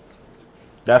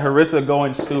 That harissa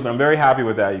going stupid. I'm very happy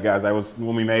with that, you guys.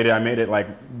 When we made it, I made it like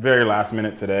very last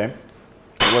minute today.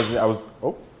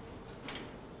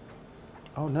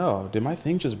 Oh no, did my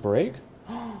thing just break?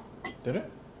 Did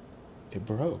it? It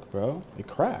broke, bro. It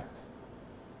cracked.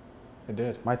 It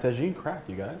did. My tagine cracked,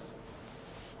 you guys.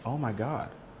 Oh my God.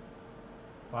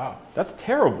 Wow. That's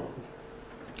terrible.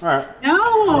 All right. No.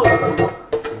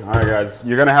 All right, guys.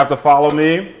 You're going to have to follow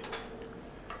me.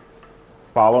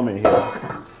 Follow me here.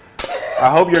 I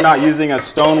hope you're not using a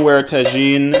stoneware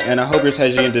tagine, and I hope your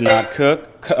tagine did not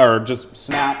cook or just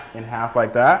snap in half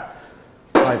like that,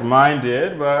 like mine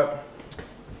did, but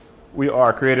we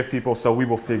are creative people, so we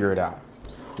will figure it out.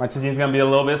 My tajine's gonna be a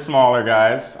little bit smaller,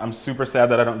 guys. I'm super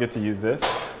sad that I don't get to use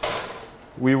this.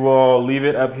 We will leave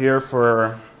it up here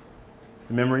for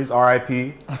memories, RIP,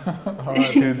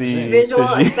 to the Visual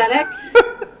tagine. aesthetic.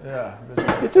 Yeah.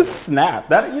 It just snapped.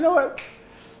 That, you know what?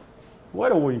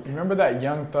 What a week. Remember that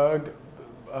Young Thug?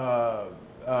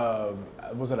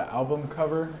 Was it an album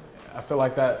cover? I feel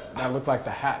like that looked like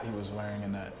the hat he was wearing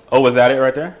in that. Oh, was that it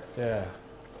right there? Yeah.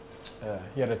 Yeah.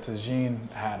 He had a tagine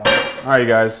hat on. All right, you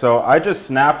guys. So I just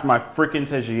snapped my freaking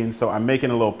tagine, so I'm making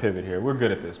a little pivot here. We're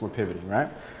good at this. We're pivoting, right?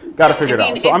 Got to figure it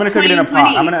out. So I'm gonna cook it in a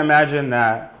pot. I'm gonna imagine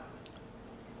that.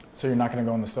 So you're not gonna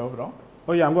go in the stove at all?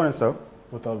 Oh yeah, I'm going in the stove.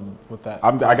 With that.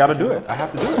 I gotta do it. I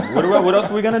have to do it. What else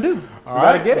are we gonna do? All right,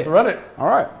 gotta get let's it. run it. All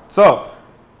right. So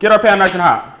get our pan nice and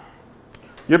hot.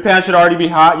 Your pan should already be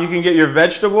hot. You can get your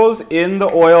vegetables in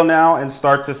the oil now and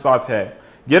start to saute.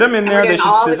 Get them in there. They should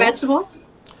all sizzle. the vegetables?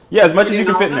 Yeah, as much as you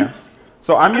can all fit in of them? there.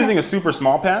 So I'm using a super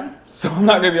small pan, so I'm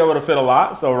not gonna be able to fit a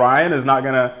lot. So Ryan is not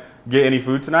gonna get any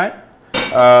food tonight.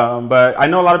 But I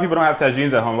know a lot of people don't have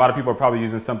tagines at home. A lot of people are probably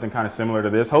using something kind of similar to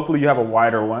this. Hopefully you have a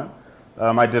wider one.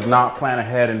 I did not plan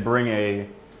ahead and bring a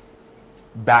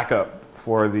backup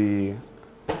for the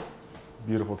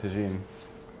beautiful tagine.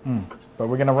 But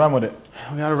we're gonna run with it.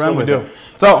 We gotta run with it.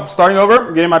 So starting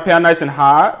over, getting my pan nice and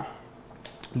hot.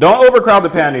 Don't overcrowd the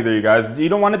pan either, you guys. You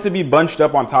don't want it to be bunched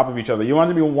up on top of each other. You want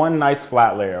it to be one nice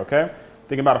flat layer, okay?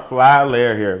 Think about a flat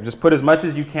layer here. Just put as much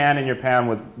as you can in your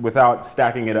pan without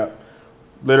stacking it up.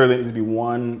 Literally, it needs to be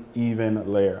one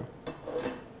even layer.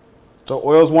 So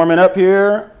oil's warming up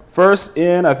here. First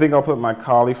in, I think I'll put my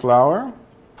cauliflower.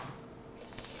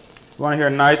 You want to hear a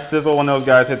nice sizzle when those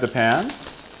guys hit the pan.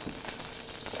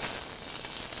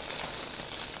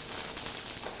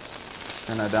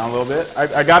 Turn that down a little bit.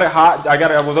 I got it hot.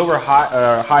 I was over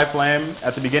high flame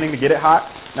at the beginning to get it hot.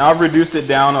 Now I've reduced it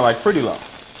down to like pretty low.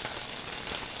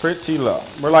 Pretty low.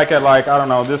 We're like at like, I don't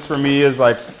know, this for me is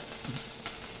like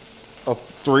a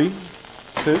 3,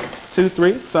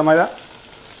 3, something like that.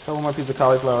 Couple more pieces of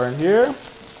cauliflower in here.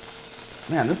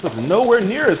 Man, this looks nowhere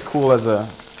near as cool as a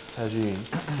tagine.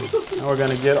 Now we're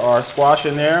gonna get our squash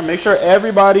in there. Make sure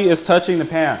everybody is touching the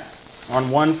pan on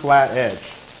one flat edge.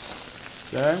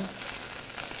 Okay.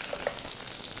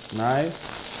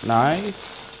 Nice,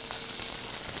 nice.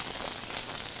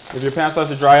 If your pan starts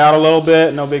to dry out a little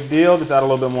bit, no big deal. Just add a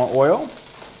little bit more oil. A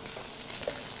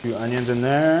few onions in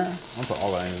there. I'll put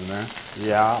all the onions in there.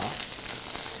 Yeah.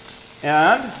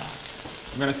 And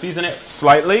I'm gonna season it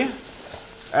slightly,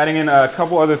 adding in a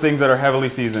couple other things that are heavily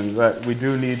seasoned, but we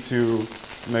do need to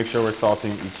make sure we're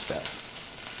salting each step.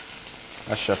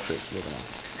 That's chef trick.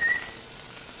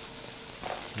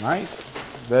 Nice.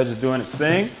 Veg is doing its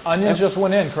thing. Onions just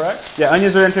went in, correct? Yeah,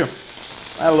 onions are in too.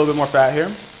 Add a little bit more fat here.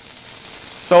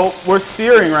 So we're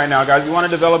searing right now, guys. We want to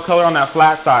develop color on that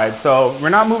flat side. So we're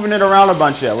not moving it around a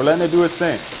bunch yet. We're letting it do its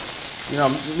thing. You know,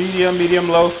 medium,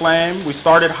 low flame. We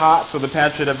started hot, so the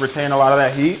pan should have retained a lot of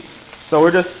that heat. So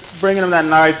we're just bringing them that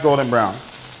nice golden brown.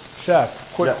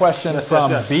 Chef, quick question Yes,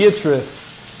 from yes.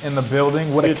 Beatrice in the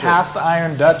building. Would a cast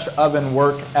iron Dutch oven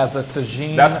work as a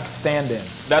tagine stand-in?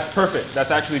 That's perfect. That's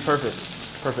actually perfect.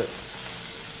 Perfect.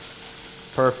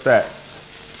 Perfect.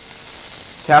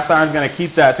 Cast iron is going to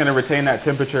keep that. It's going to retain that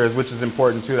temperature, which is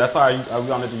important too. That's why I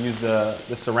wanted to use the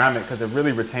ceramic, because it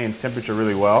really retains temperature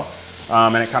really well,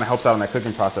 and it kind of helps out in that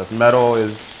cooking process. Metal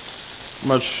is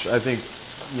much, I think,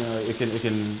 you know, it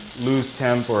can lose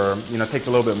temp, or you know, takes a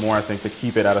little bit more, I think, to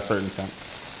keep it at a certain temp.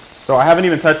 So I haven't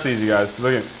even touched these, you guys.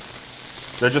 Look at,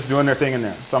 they're just doing their thing in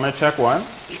there. So I'm going to check one.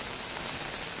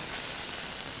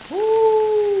 Woo.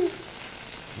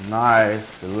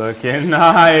 Nice, looking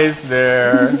nice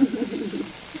there.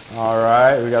 All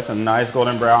right, we got some nice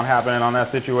golden brown happening on that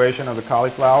situation of the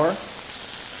cauliflower.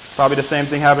 Probably the same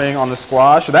thing happening on the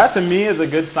squash. So that to me is a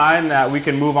good sign that we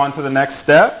can move on to the next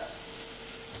step,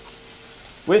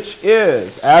 which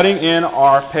is adding in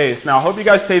our paste. Now I hope you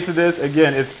guys tasted this.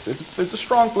 Again, it's a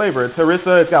strong flavor. It's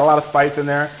harissa, it's got a lot of spice in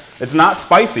there. It's not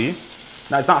spicy.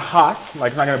 Now, it's not hot,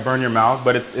 like it's not gonna burn your mouth,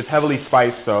 but it's heavily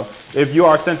spiced. So if you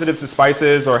are sensitive to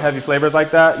spices or heavy flavors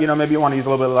like that, you know, maybe you wanna use a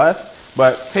little bit less,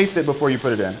 but taste it before you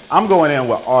put it in. I'm going in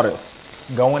with all this.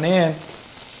 Going in.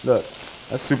 Look,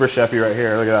 that's super chefy right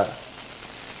here, look at that.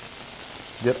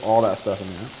 Get all that stuff in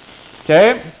there.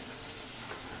 Okay.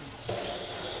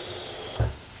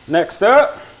 Next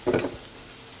up,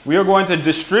 we are going to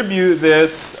distribute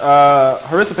this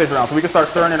harissa paste around so we can start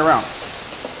stirring it around.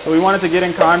 So we want it to get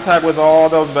in contact with all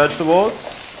those vegetables,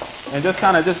 and just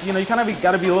kind of you know, you kind of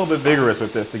got to be a little bit vigorous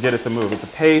with this to get it to move. It's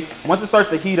a paste. Once it starts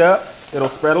to heat up, it'll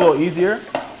spread a little easier.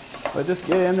 But just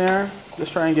get in there,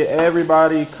 just try and get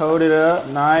everybody coated up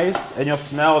nice, and you'll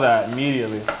smell that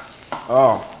immediately.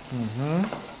 Oh,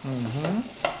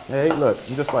 Hey, look,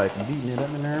 I'm just like beating it up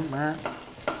in there,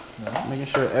 making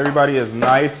sure everybody is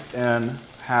nice and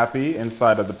happy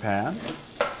inside of the pan.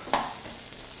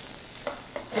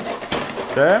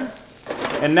 Okay,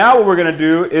 and now what we're gonna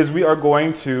do is we are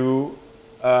going to,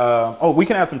 oh, we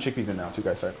can add some chickpeas in now too,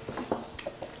 guys, sorry.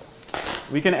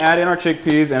 We can add in our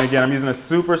chickpeas, and again, I'm using a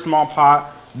super small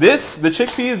pot. The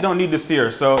chickpeas don't need to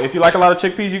sear, so if you like a lot of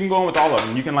chickpeas, you can go in with all of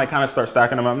them. You can like kind of start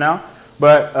stacking them up now.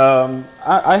 But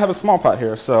I have a small pot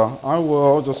here, so I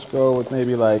will just go with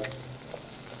maybe like,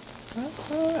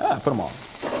 put them all.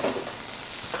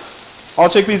 All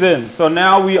chickpeas in. So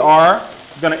now we are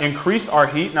gonna increase our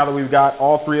heat now that we've got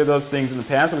all three of those things in the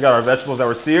pan. So we got our vegetables that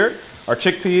were seared, our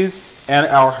chickpeas, and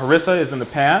our harissa is in the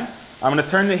pan. I'm gonna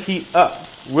turn the heat up.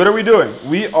 What are we doing?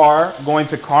 We are going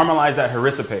to caramelize that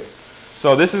harissa paste.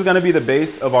 So this is gonna be the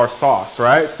base of our sauce,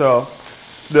 right? So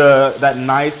that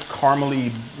nice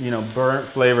caramely, burnt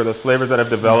flavor, those flavors that have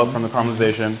developed from the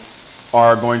caramelization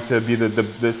are going to be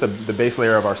the base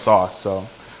layer of our sauce. So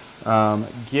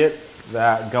get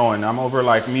that going. I'm over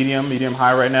like medium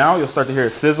high right now. You'll start to hear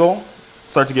it sizzle,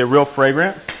 start to get real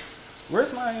fragrant.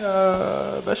 Where's my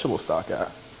vegetable stock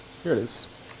at? Here it is.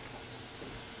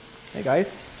 Hey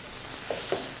guys.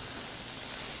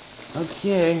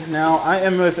 Okay, now I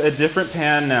am with a different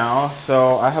pan now,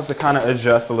 so I have to kind of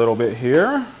adjust a little bit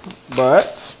here.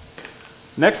 But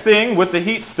next thing, with the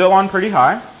heat still on pretty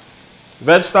high,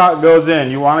 veg stock goes in.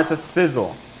 You want it to sizzle.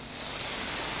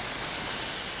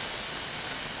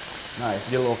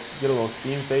 Nice. Get a little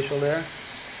steam facial there.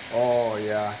 Oh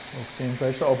yeah. A little steam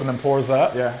facial. Open and pours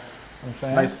up. Yeah. I'm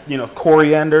saying. Nice,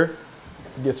 coriander.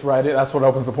 Gets right in. That's what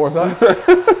opens the pores up.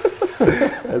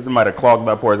 This might have clogged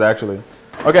my pores actually.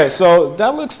 Okay, so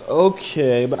that looks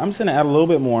okay, but I'm just gonna add a little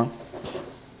bit more.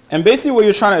 And basically what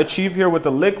you're trying to achieve here with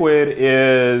the liquid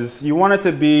is you want it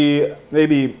to be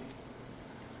maybe,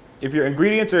 if your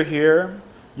ingredients are here,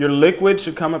 your liquid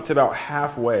should come up to about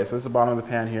halfway. So this is the bottom of the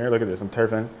pan here. Look at this, I'm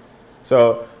turfing.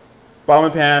 So bottom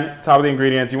of the pan, top of the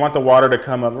ingredients, you want the water to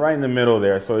come up right in the middle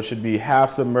there. So it should be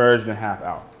half submerged and half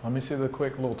out. Let me see the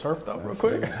quick little turf though, real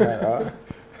quick.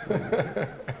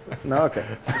 No, okay.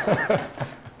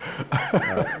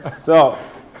 So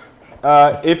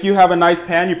if you have a nice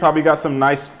pan, you probably got some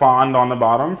nice fond on the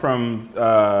bottom from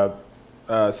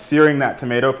searing that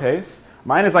tomato paste.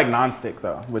 Mine is like non-stick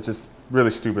though, which is really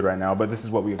stupid right now, but this is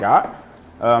what we got.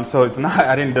 So it's not,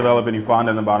 I didn't develop any fond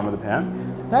in the bottom of the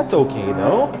pan. That's okay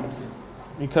though,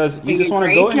 because you just want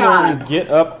to go in here and get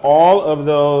up all of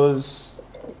those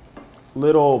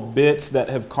little bits that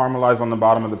have caramelized on the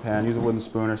bottom of the pan. Use a wooden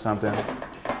spoon or something.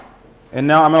 And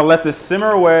now I'm going to let this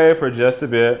simmer away for just a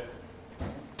bit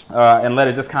and let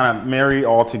it just kind of marry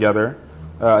all together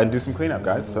and do some cleanup,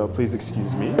 guys. So please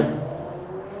excuse me.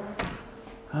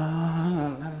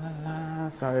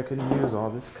 Sorry I couldn't use all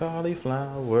this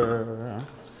cauliflower.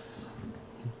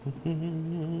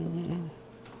 I'm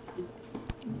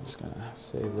just going to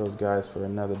save those guys for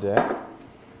another day.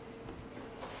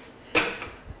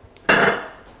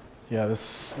 Yeah,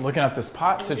 looking at this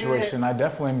pot situation, I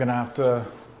definitely am going to have to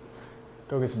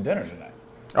go get some dinner tonight.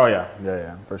 Oh yeah,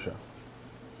 for sure.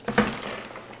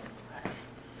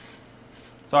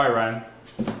 Sorry, Ryan.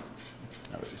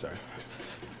 Not really sorry.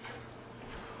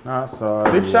 Not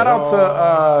sorry. Big shout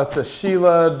out to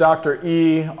Sheila, Dr.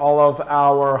 E, all of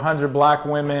our 100 Black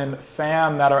Women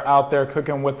fam that are out there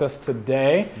cooking with us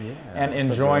today and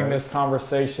enjoying this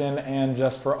conversation, and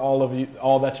just for all of you,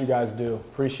 all that you guys do.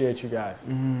 Appreciate you guys.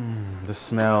 The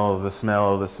smell.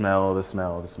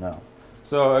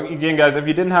 So again, guys, if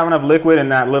you didn't have enough liquid in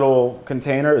that little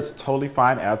container, it's totally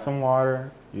fine. Add some water.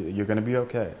 You're gonna be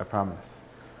okay, I promise.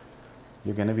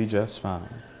 You're gonna be just fine.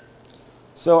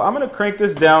 So I'm gonna crank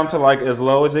this down to like as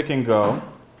low as it can go.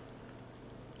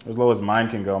 As low as mine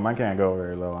can go. Mine can't go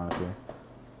very low, honestly.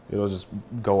 It'll just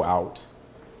go out.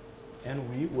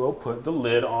 And we will put the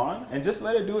lid on and just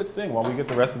let it do its thing while we get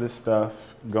the rest of this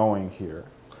stuff going here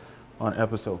on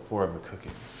episode 4 of The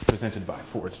Cooking, presented by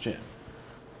Forge Gin.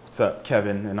 What's up,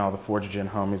 Kevin and all the Forge Gin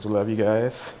homies? We love you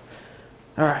guys.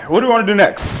 All right, what do we want to do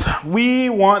next? We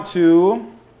want to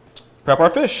prep our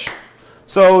fish.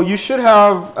 So you should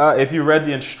have, if you read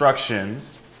the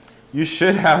instructions, you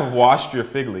should have washed your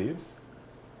fig leaves.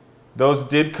 Those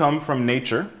did come from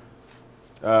nature.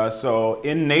 So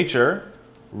in nature,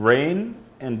 rain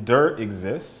and dirt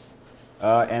exists,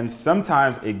 and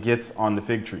sometimes it gets on the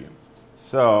fig tree.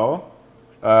 So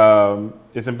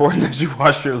it's important that you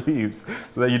wash your leaves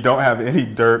so that you don't have any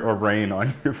dirt or rain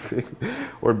on your fig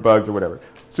or bugs or whatever.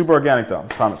 Super organic though,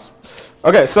 promise.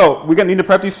 Okay, so we're gonna need to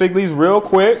prep these fig leaves real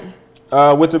quick.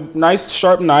 with a nice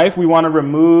sharp knife, we want to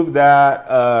remove that,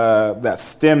 that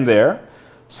stem there.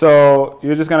 So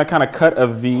you're just going to kind of cut a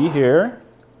V here,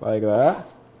 like that.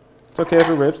 It's okay if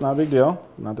it rips, not a big deal,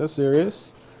 not that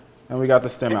serious. And we got the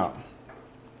stem out.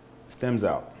 Stems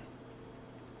out.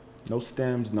 No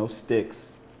stems, no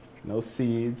sticks, no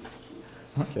seeds.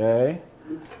 Okay.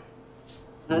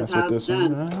 That's how it's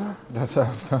done. That's how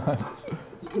it's done.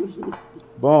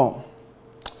 Boom.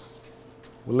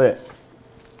 Lit.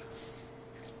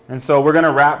 And so we're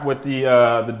gonna wrap with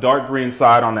the dark green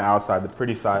side on the outside, the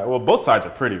pretty side. Well, both sides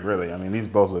are pretty, really. I mean, these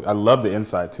both look. I love the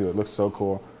inside too. It looks so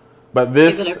cool. But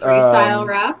this Is it a freestyle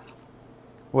wrap?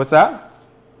 What's that?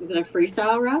 Is it a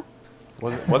freestyle wrap?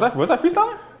 Was that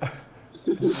freestyle?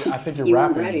 I think you're You were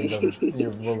rapping. ready.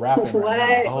 We're rapping.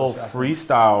 Right now. Oh,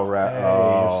 freestyle rap. Hey,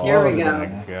 Oh, Here we slow go.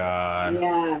 down. God.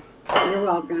 Yeah. You're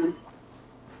welcome.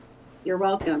 You're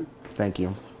welcome. Thank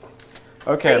you.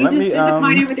 Okay, Are you let just me.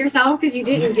 disappointed with yourself because you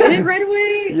didn't get it right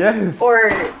away? Yes. Or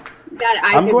that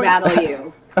I I'm could going- battle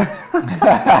you?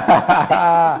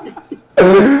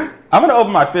 I'm gonna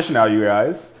open my fish now, you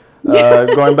guys.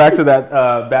 Going back to that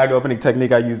bag opening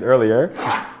technique I used earlier.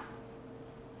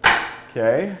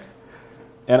 Okay.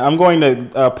 And I'm going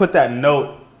to put that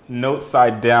note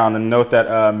side down, the note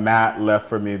that Matt left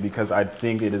for me because I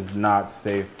think it is not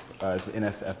safe as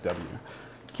NSFW.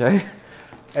 Okay.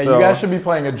 Hey, you guys should be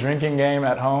playing a drinking game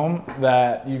at home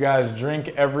that you guys drink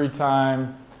every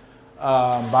time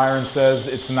Byron says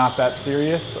it's not that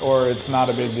serious or it's not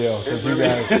a big deal. Because you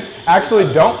guys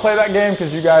actually don't play that game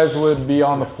because you guys would be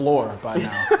on the floor by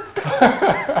now.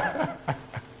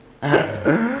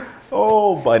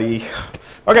 Oh, buddy.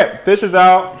 Okay, fish is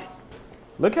out.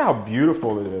 Look how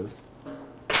beautiful it is.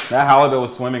 That halibut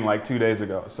was swimming like 2 days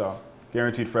ago, so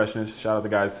guaranteed freshness. Shout out the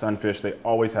guys, Sunfish. They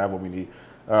always have what we need.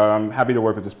 Happy to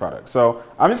work with this product. So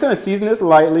I'm just gonna season this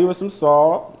lightly with some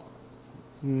salt.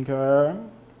 Okay,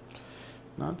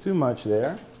 not too much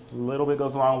there. A little bit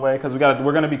goes a long way because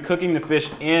we're gonna be cooking the fish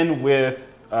in with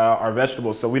our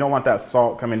vegetables, so we don't want that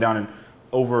salt coming down and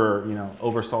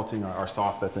over salting our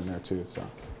sauce that's in there too. So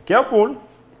careful.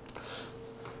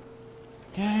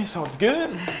 Okay, salt's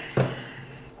good.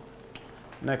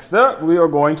 Next up, we are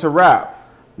going to wrap.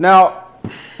 Now,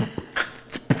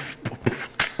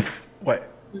 Wait.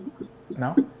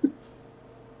 No?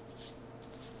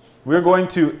 we're going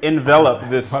to envelop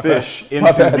this fish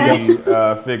into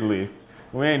the fig leaf.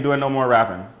 We ain't doing no more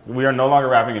wrapping. We are no longer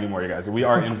wrapping anymore, you guys. We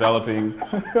are enveloping.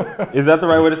 Is that the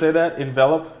right way to say that?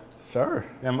 Envelop? Sure.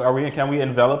 Can we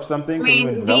envelop something? I Can you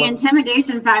mean, the envelop?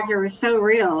 intimidation factor was so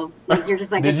real. Like, you're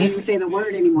just like, I Did can't you even say the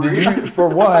word anymore. Did you, for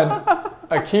one,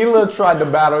 Akilah tried to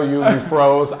battle you, you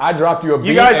froze. I dropped you a beat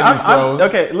You guys, and you froze.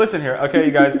 okay, listen here. Okay,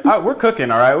 you guys, we're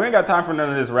cooking, all right? We ain't got time for none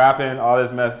of this wrapping, all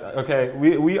this mess. Okay,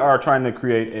 we are trying to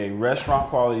create a restaurant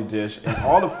quality dish, and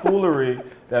all the foolery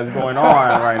that's going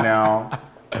on right now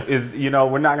is,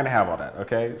 we're not gonna have all that,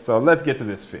 okay? So let's get to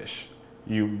this fish,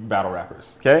 you battle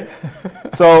rappers, okay?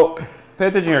 So pay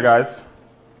attention here, guys.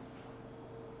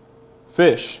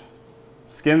 Fish,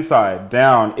 skin side,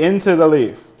 down, into the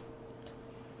leaf.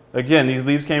 Again, these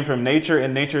leaves came from nature.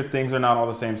 In nature, things are not all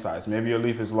the same size. Maybe your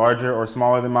leaf is larger or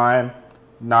smaller than mine.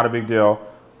 Not a big deal.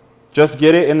 Just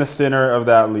get it in the center of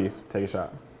that leaf. Take a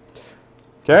shot.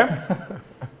 Okay?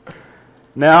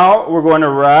 Now we're going to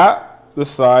wrap the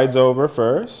sides over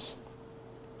first.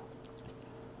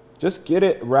 Just get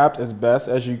it wrapped as best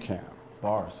as you can.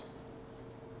 Bars.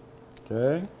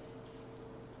 Okay?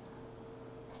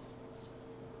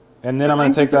 And then I'm going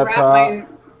to take that top.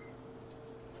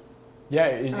 Yeah,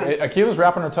 Akilah's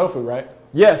wrapping her tofu, right?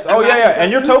 Yes. Oh, I'm yeah, yeah. wrapping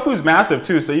And your tofu? tofu's massive,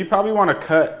 too, so you probably want to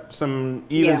cut some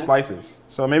even Yeah. slices.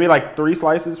 So maybe like 3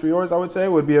 slices for yours, I would say,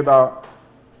 would be about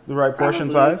the right portion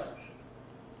Probably. size.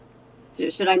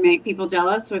 Should I make people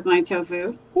jealous with my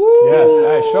tofu? Yes.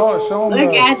 Hey, show them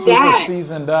Look the at super that.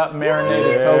 seasoned up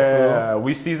marinated Yeah,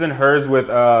 we seasoned hers with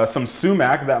some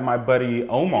sumac that my buddy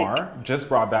Omar just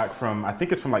brought back from, I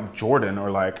think it's from like Jordan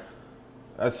or like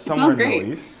somewhere in the great.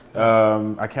 Middle East.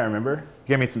 I can't remember. He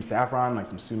gave me some saffron, like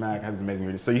some sumac, had this amazing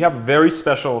ingredients. So you have very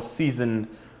special seasoned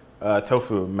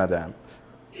tofu, madame.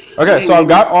 Okay, so I've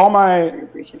got all Very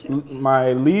appreciative.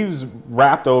 my leaves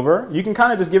wrapped over. You can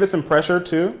kind of just give it some pressure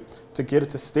too to get it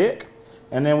to stick,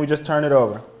 and then we just turn it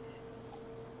over.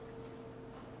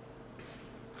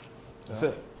 That's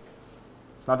it.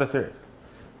 It's not that serious.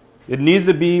 It needs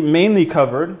to be mainly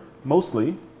covered,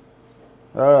 mostly.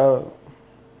 Yeah,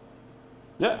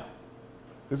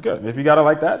 it's good. If you got it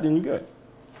like that, then you're good.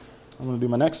 I'm gonna do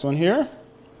my next one here.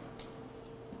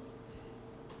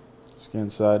 Skin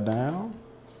side down.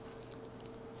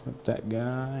 Put that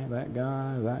guy, that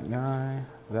guy, that guy,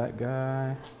 that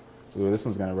guy. Ooh, this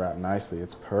one's gonna wrap nicely.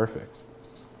 It's perfect.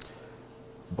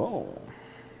 Boom.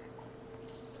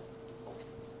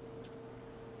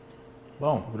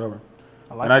 Boom. Flip it over.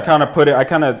 I I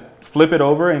kind of flip it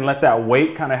over and let that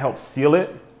weight kind of help seal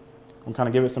it. And kind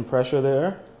of give it some pressure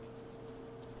there.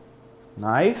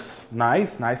 Nice,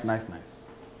 nice, nice, nice, nice.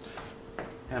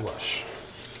 Hand wash.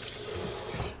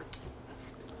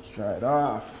 Dry it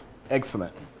off.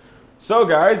 Excellent. So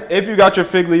guys, if you got your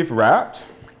fig leaf wrapped,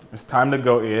 it's time to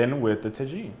go in with the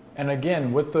tagine. And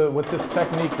again, with this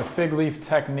technique, the fig leaf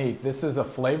technique, this is a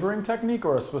flavoring technique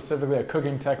or specifically a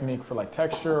cooking technique for like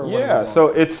texture? Or Yeah, so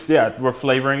it's, we're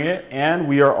flavoring it and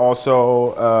we are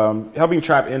also helping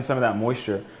trap in some of that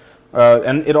moisture.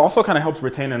 And it also kind of helps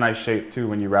retain a nice shape too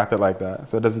when you wrap it like that.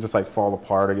 So it doesn't just like fall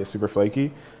apart or get super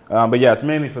flaky. But yeah, it's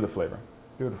mainly for the flavor.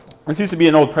 Beautiful. This used to be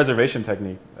an old preservation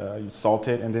technique. You salt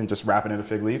it and then just wrap it in a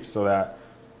fig leaf so that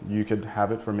you could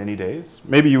have it for many days.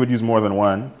 Maybe you would use more than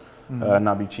one,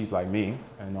 not be cheap like me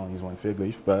and only use one fig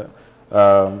leaf. But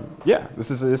yeah, this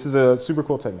is a super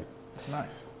cool technique.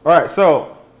 Nice. All right,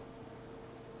 so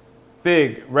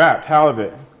fig wrapped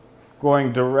halibut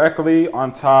going directly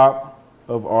on top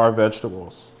of our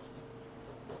vegetables.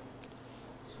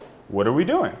 What are we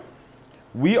doing?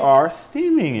 We are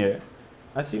steaming it.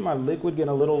 I see my liquid getting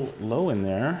a little low in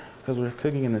there because we're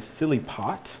cooking in a silly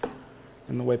pot.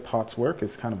 And the way pots work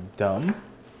is kind of dumb.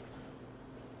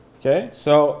 Okay,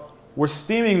 so we're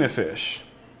steaming the fish.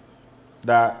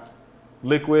 That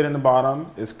liquid in the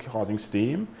bottom is causing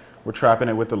steam. We're trapping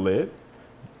it with the lid.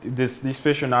 These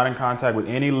fish are not in contact with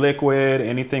any liquid,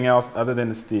 anything else other than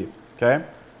the steam. Okay,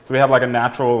 so we have like a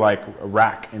natural like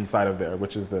rack inside of there,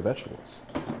 which is the vegetables,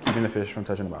 keeping the fish from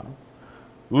touching the bottom.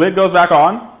 Lid goes back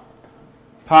on.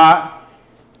 Pot,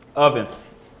 oven.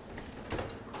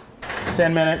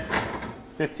 10 minutes,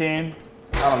 15.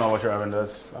 I don't know what your oven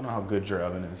does. I don't know how good your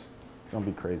oven is. Don't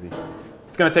be crazy.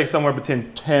 It's going to take somewhere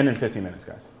between 10 and 15 minutes,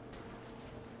 guys.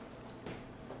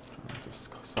 Just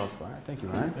self-fire. Thank you,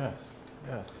 Ryan. Yes,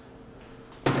 yes.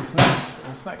 What's next?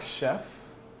 What's next, chef?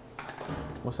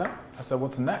 What's that? I said,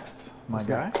 what's next, my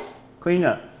guy? Clean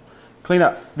up. Clean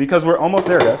up. Because we're almost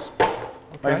there, guys. Okay.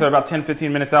 Like I said, about 10,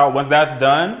 15 minutes out. Once that's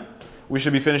done, we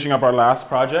should be finishing up our last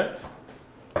project.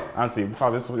 Honestly,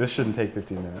 probably this shouldn't take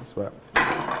 15 minutes, but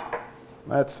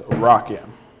let's rock in.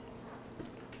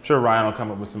 I'm sure Ryan will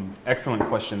come up with some excellent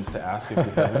questions to ask if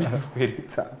you have any waiting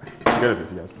time. I'm good at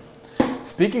this, you guys.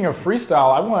 Speaking of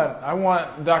freestyle, I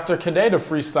want Dr. Cadet to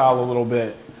freestyle a little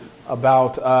bit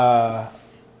about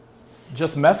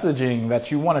just messaging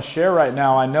that you want to share right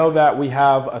now. I know that we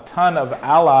have a ton of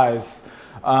allies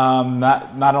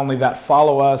not only that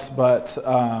follow us, but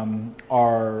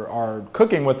are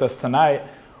cooking with us tonight.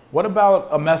 What about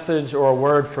a message or a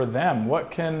word for them?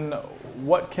 What can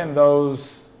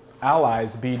those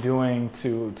allies be doing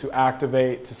to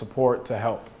activate, to support, to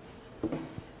help?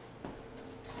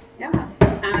 Yeah.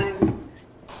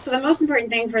 So the most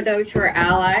important thing for those who are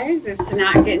allies is to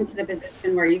not get into the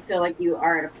position where you feel like you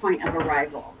are at a point of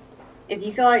arrival. If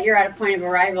you feel like you're at a point of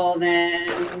arrival,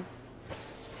 then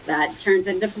that turns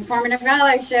into performative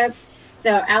allyship.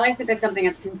 So allyship is something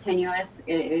that's continuous.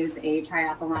 It is a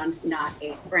triathlon, not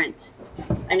a sprint.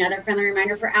 Another friendly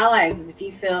reminder for allies is if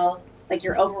you feel like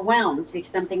you're overwhelmed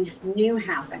because something new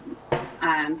happened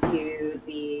to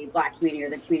the Black community or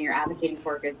the community you're advocating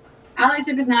for, because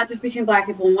allyship is not just between Black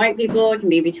people and white people. It can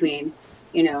be between,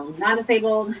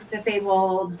 non-disabled,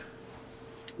 disabled,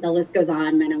 the list goes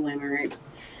on, men and women, right?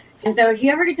 And so if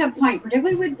you ever get to a point,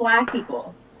 particularly with Black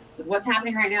people, with what's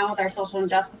happening right now with our social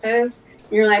injustices,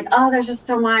 you're like, oh, there's just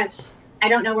so much, I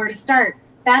don't know where to start.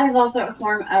 That is also a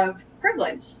form of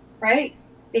privilege, right?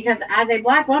 Because as a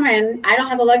Black woman, I don't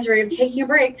have the luxury of taking a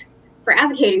break for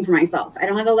advocating for myself. I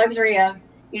don't have the luxury of,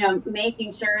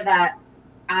 making sure that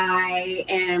I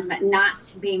am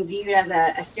not being viewed as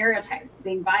a stereotype,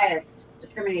 being biased,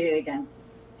 discriminated against,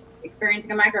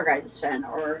 experiencing a microaggression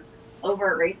or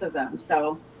overt racism.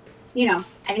 So, I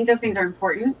think those things are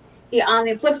important. On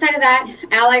the flip side of that,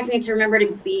 allies need to remember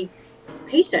to be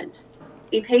patient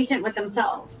with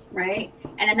themselves, right?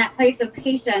 And in that place of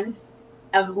patience,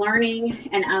 of learning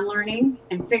and unlearning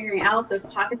and figuring out those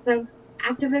pockets of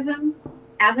activism,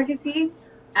 advocacy,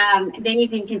 then you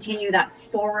can continue that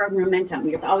forward momentum.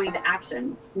 It's always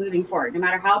action moving forward, no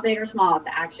matter how big or small, it's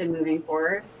action moving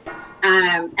forward.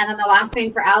 And then the last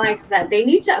thing for allies is that they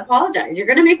need to apologize. You're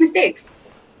going to make mistakes,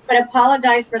 but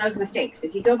apologize for those mistakes.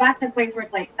 If you go back to a place where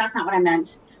it's like, that's not what I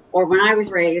meant, or when I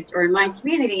was raised, or in my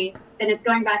community, then it's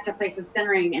going back to a place of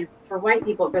centering. And for white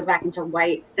people, it goes back into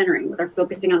white centering, where they're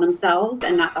focusing on themselves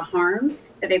and not the harm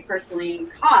that they personally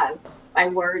caused by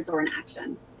words or an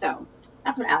action. So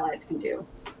that's what allies can do.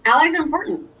 Allies are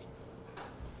important.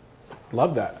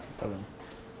 Love that.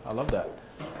 I love that.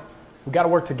 We got to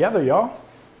work together, y'all.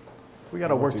 We got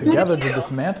to work together to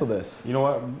dismantle this. You know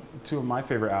what? Two of my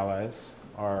favorite allies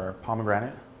are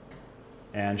pomegranate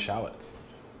and shallots.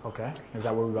 Okay. Is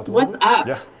that what we're about to What's up?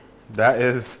 Yeah. That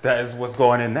is what's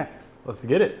going in next. Let's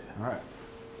get it. All right.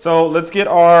 So let's get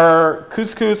our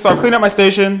couscous. So I'll clean up my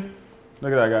station.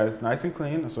 Look at that, guys. Nice and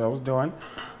clean. That's what I was doing.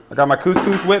 I got my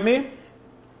couscous with me.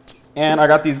 And I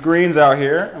got these greens out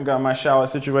here. I've got my shallot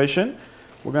situation.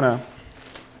 We're going to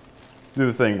do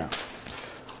the thing now.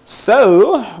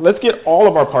 So let's get all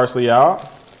of our parsley out.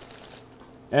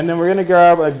 And then we're going to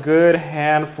grab a good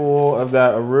handful of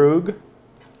that arug.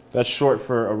 That's short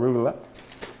for arugula.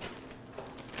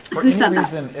 For any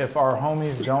reason, if our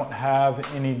homies don't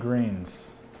have any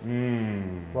greens,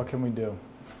 what can we do?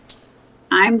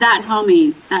 I'm that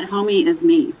homie. That homie is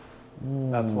me.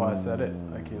 That's why I said it,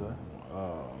 Akilah.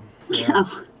 Yeah.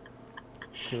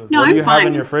 What No, do I'm you fine. have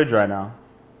in your fridge right now?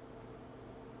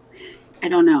 I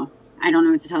don't know. I don't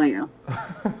know what to tell you.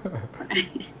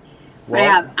 What I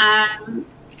have.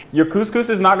 Your couscous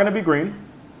is not going to be green,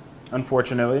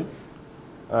 unfortunately.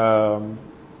 But Sorry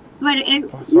my for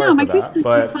that, couscous is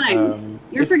but, fine.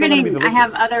 You're it's still gonna be forgetting I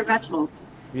have delicious. other vegetables.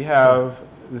 We have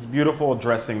this beautiful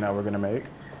dressing that we're going to make.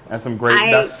 And some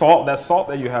great, that salt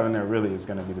that you have in there really is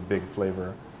going to be the big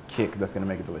flavor kick that's going to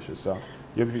make it delicious. So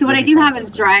what I do have is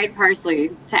dried parsley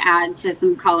to add to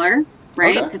some color,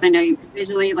 right? Okay. Because I know you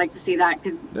visually like to see that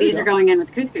because these are going in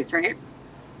with couscous, right?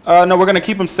 No, we're going to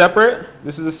keep them separate.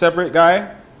 This is a separate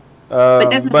guy. But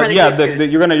this is for the yeah, couscous.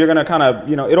 you're gonna kind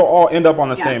of, it'll all end up on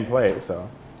the same plate. So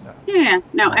Yeah.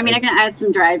 No, I mean I can add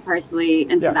some dried parsley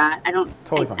into that. I don't.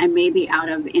 Totally fine. I may be out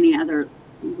of any other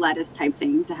lettuce type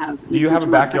thing to have. do you have a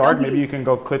backyard? Maybe you can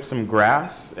go clip some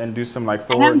grass and do some like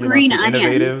forward, green some onion,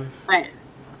 innovative. But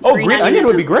Green onion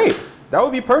would be great. That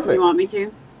would be perfect. You want me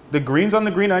to? The greens on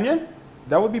the green onion?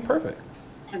 That would be perfect.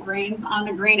 The greens on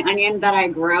the green onion that I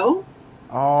grow.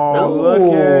 Oh,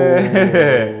 look at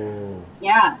it.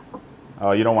 Yeah.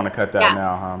 Oh, you don't want to cut that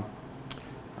now, huh?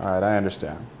 All right, I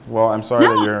understand. Well, I'm sorry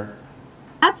that you're...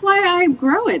 That's why I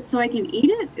grow it, so I can eat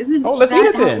it. Isn't let's eat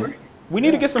it how then. works? We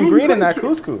need to get some green in that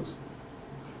couscous.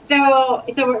 So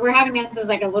we're having this as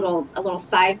like a little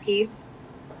side piece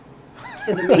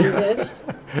to the main dish.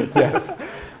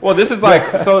 Yes. Well, this is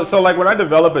like, so like when I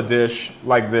develop a dish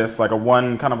like this, like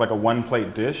kind of like a one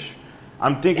plate dish,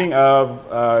 I'm thinking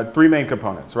of three main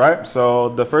components, right? So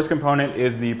the first component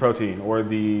is the protein, or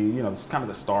it's kind of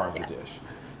the star of the dish.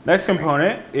 Next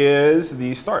component is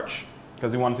the starch,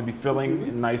 because we want it to be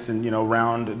filling, nice and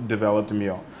round, developed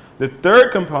meal. The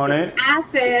third component,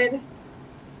 acid,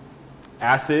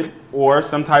 or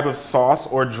some type of sauce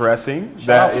or dressing.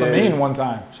 Shout out Samin one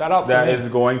time. Shout out Samin. That is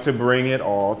going to bring it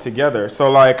all together.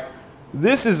 So like,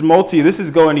 this is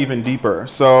going even deeper.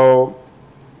 So,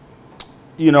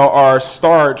 our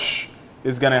starch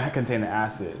is going to contain the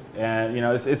acid, and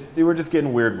we're just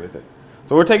getting weird with it.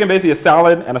 So we're taking basically a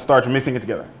salad and a starch and mixing it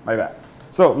together like that.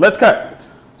 So let's cut.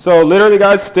 So literally,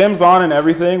 guys, stems on and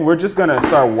everything. We're just going to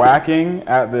start whacking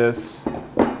at this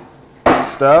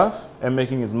stuff and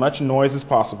making as much noise as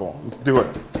possible. Let's do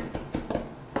it.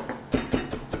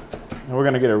 And we're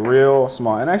going to get it real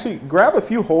small. And actually, grab a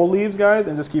few whole leaves, guys,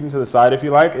 and just keep them to the side if you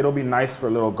like. It'll be nice for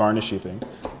a little garnishy thing.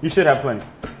 You should have plenty.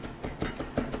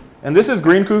 And this is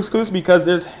green couscous because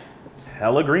there's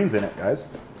hella greens in it,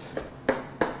 guys.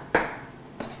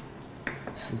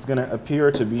 It's going to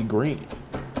appear to be green.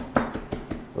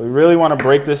 We really want to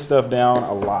break this stuff down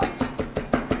a lot.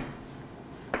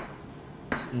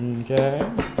 Okay.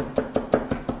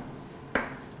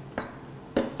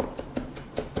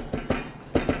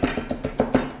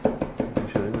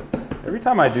 Every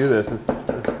time I do this, this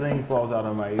thing falls out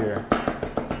of my ear.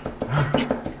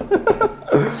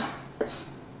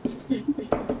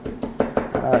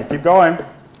 All right, keep going.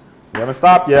 We haven't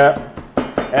stopped yet.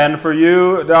 And for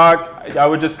you, Doc, I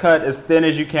would just cut as thin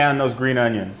as you can those green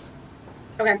onions.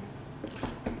 Okay.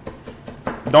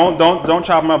 Don't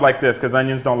chop them up like this, because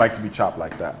onions don't like to be chopped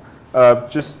like that.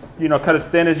 Just cut as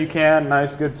thin as you can,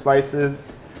 nice good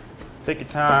slices. Take your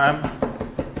time.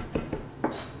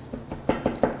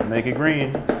 Make it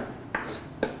green.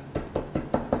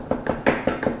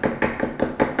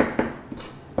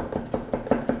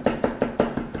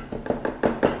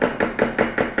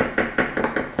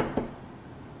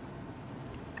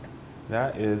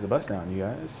 That is a bust down, you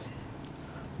guys.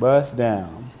 Bust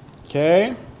down.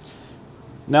 Okay.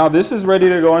 Now this is ready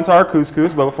to go into our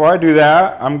couscous, but before I do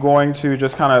that, I'm going to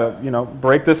just kind of,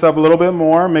 break this up a little bit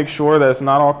more, make sure that it's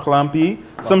not all clumpy.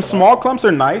 Some small clumps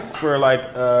are nice for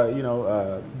like,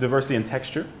 diversity in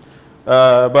texture.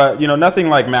 but you know, nothing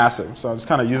like massive. So just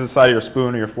kind of use the side of your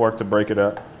spoon or your fork to break it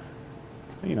up.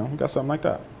 You know, we got something like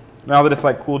that. Now that it's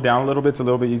like cooled down a little bit, it's a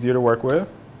little bit easier to work with.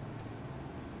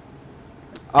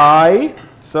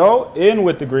 So in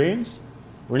with the greens.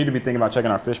 We need to be thinking about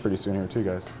checking our fish pretty soon here too,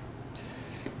 guys.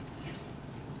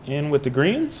 In with the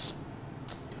greens.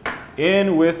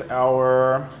 In with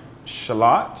our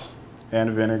shallot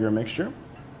and vinegar mixture.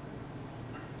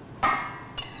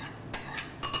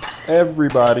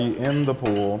 Everybody in the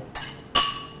pool.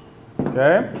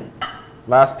 Okay.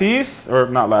 Last piece, or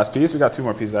not last piece, we got 2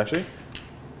 more pieces actually.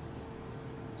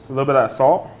 Just a little bit of that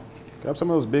salt. Grab some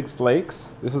of those big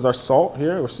flakes. This is our salt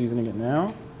here. We're seasoning it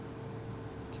now.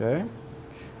 Okay.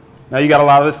 Now you got a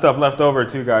lot of this stuff left over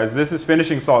too, guys. This is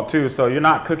finishing salt too, so you're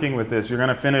not cooking with this. You're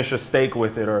gonna finish a steak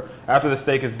with it, or after the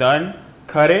steak is done,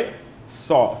 cut it,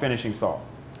 salt, finishing salt.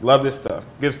 Love this stuff.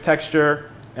 Gives texture,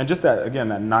 and just that, again,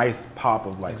 that nice pop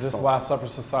of like Is this salt. Last Supper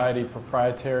Society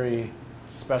proprietary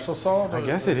special salt? I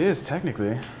guess it is,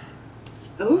 technically.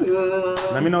 Ooh.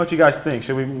 Let me know what you guys think.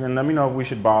 Should we, and let me know if we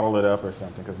should bottle it up or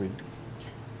something, because it's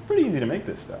pretty easy to make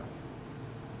this stuff.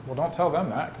 Well, don't tell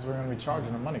them that, because we're going to be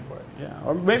charging them money for it. Yeah,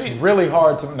 or maybe It's really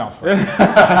hard to, no.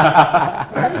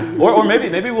 or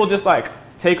maybe we'll just like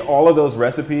take all of those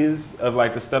recipes of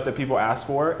like the stuff that people ask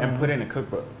for and put it in a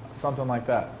cookbook. Something like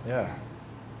that, yeah.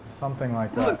 Something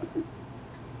like that.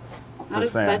 That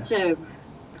is saying. such a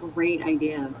great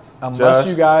idea. Unless Just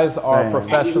you guys are saying.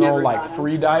 professional Never like thought of.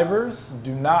 free divers,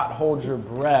 do not hold your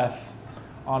breath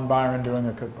on Byron doing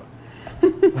a cookbook.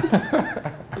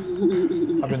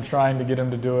 I've been trying to get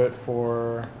him to do it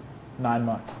for 9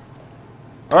 months.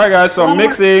 All right, guys, so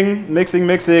mixing. I'm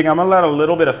gonna add a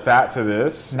little bit of fat to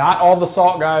this. Not all the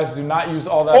salt, guys. Do not use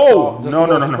all that Oh, salt. Just no, a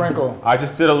no, little no, sprinkle. no. I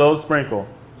just did a little sprinkle.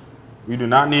 We do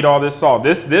not need all this salt.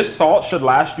 This salt should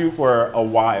last you for a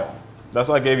while. That's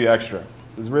why I gave you extra.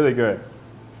 It's really good.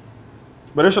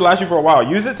 But it should last you for a while.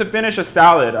 Use it to finish a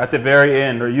salad at the very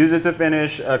end, or use it to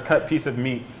finish a cut piece of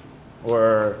meat,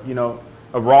 or you know,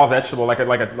 a raw vegetable, like you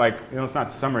know, it's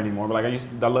not summer anymore, but like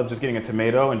I love just getting a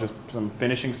tomato and just some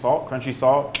finishing salt, crunchy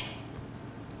salt.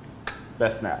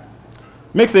 Best snack.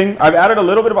 Mixing. I've added a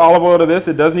little bit of olive oil to this.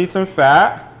 It does need some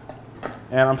fat,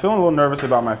 and I'm feeling a little nervous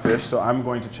about my fish, so I'm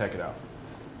going to check it out.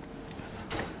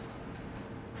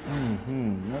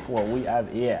 Look what we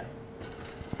have here.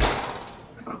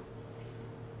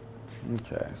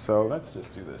 Okay, so let's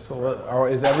just do this. So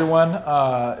is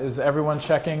everyone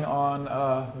checking on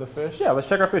the fish? Yeah, let's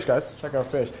check our fish, guys. Check our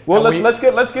fish. Well, And let's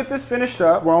get this finished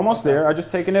up. We're almost there. I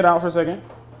just taking it out for a second.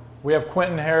 we have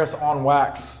Quentin Harris on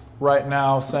wax right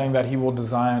now saying that he will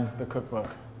design the cookbook.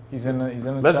 He's in the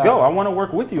Let's chat. go. I want to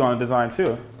work with you on the design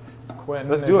too. Quentin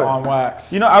Let's is do it. on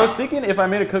wax. You know, I was thinking if I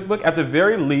made a cookbook, at the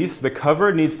very least, the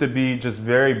cover needs to be just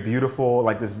very beautiful,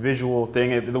 like this visual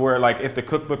thing, where like if the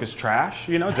cookbook is trash,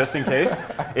 you know, just in case,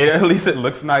 at least it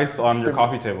looks nice on your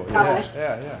coffee table. You know?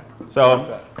 Yeah.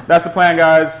 So that's the plan,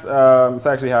 guys. It's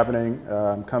actually happening,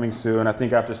 coming soon. I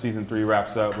think after season 3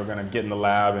 wraps up, we're gonna get in the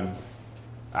lab and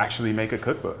actually make a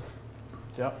cookbook.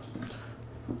 Yep.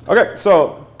 Okay,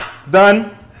 so it's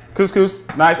done. Couscous,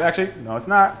 nice. Actually, no, it's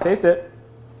not. Taste it.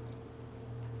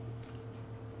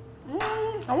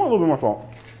 I want a little bit more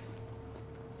salt.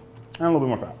 And a little bit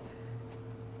more fat.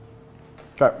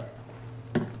 Okay.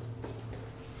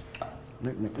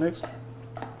 Mix.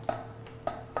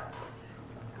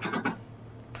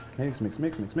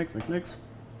 Mix.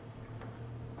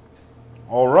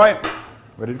 All right,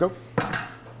 ready to go.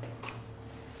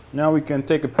 Now we can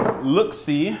take a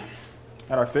look-see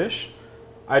at our fish.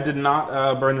 I did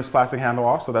not burn this plastic handle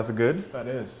off, so that's a good.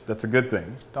 That's a good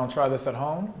thing. Don't try this at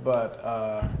home, but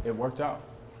it worked out.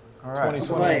 All right.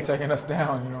 2020 ain't taking us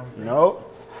down, you know what I'm saying?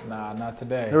 Nope. Nah, not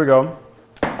today. Here we go.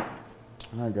 All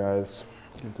right, guys.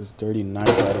 Get this dirty knife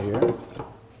out of here.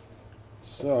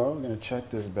 So we're gonna check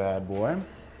this bad boy.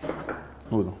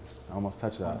 Ooh, I almost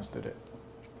touched that. Almost did it.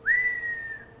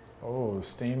 Oh,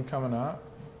 steam coming up.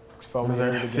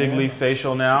 Another Exfoliated fig again. leaf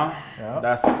facial now. Yep.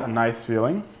 That's a nice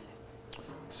feeling.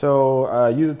 So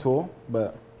use a tool,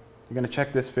 but you're gonna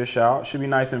check this fish out. Should be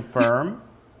nice and firm.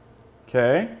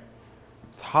 Okay.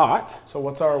 It's hot. So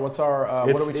what are we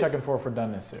checking for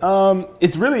doneness here?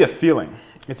 It's really a feeling.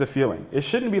 It's a feeling. It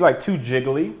shouldn't be like too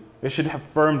jiggly. It should have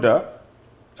firmed up.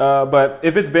 But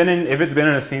if it's been in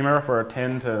a steamer for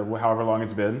 10 to however long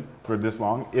it's been, for this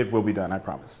long, it will be done. I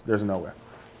promise. There's no way.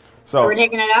 So We're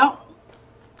taking it out?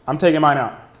 I'm taking mine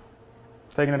out.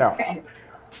 Taking it out. Okay.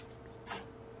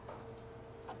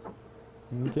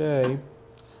 Okay.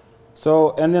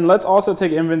 So, and then let's also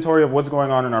take inventory of what's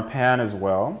going on in our pan as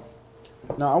well.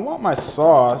 Now I want my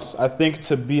sauce, I think,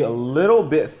 to be a little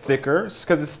bit thicker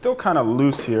because it's still kind of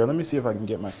loose here. Let me see if I can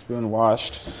get my spoon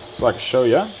washed so I can show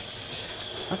you. I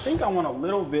think I want a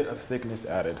little bit of thickness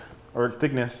added, or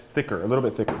thicker, a little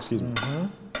bit thicker, excuse me.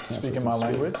 Speaking my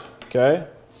language. Okay,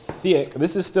 thick.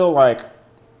 This is still like,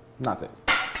 not thick.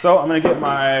 So I'm gonna get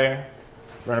my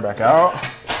runner back out.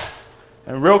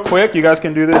 And real quick, you guys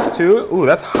can do this too. Ooh,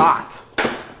 that's hot.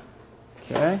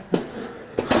 Okay.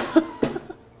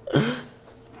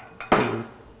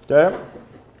 Okay.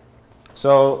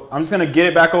 So I'm just gonna get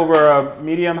it back over a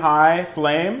medium-high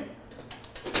flame,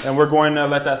 and we're going to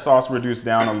let that sauce reduce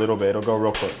down a little bit. It'll go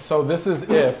real quick. So this is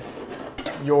if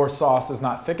your sauce is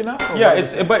not thick enough? Yeah,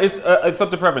 it's up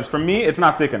to preference. For me, it's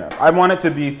not thick enough. I want it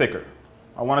to be thicker.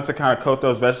 I want it to kind of coat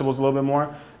those vegetables a little bit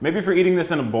more. Maybe if you're eating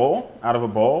this in a bowl, out of a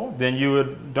bowl, then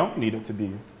you don't need it to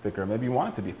be thicker. Maybe you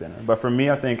want it to be thinner. But for me,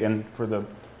 I think, and for the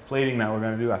plating that we're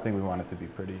gonna do, I think we want it to be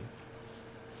pretty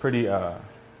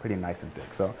nice and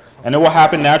thick. So, and it will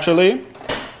happen naturally.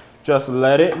 Just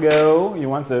let it go. You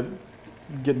want to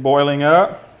get boiling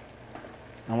up,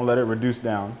 and we'll let it reduce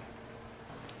down.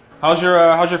 How's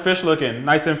your fish looking?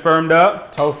 Nice and firmed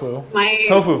up? Tofu. My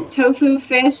Tofu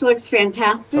fish looks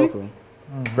fantastic. Tofu.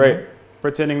 Great.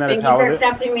 Pretending that it's Thank you for halibut.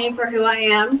 accepting me for who I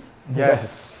am.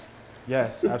 Yes.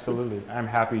 Yes, absolutely. I'm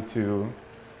happy to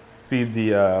feed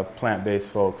the plant-based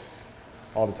folks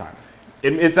all the time.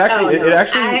 It's actually it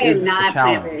actually is a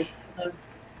challenge.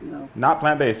 No. Not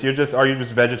plant-based. Are you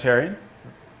just vegetarian?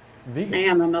 Vegan. I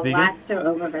am. I'm a Vegan?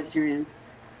 lacto-ovo vegetarian.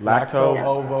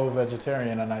 Lacto-ovo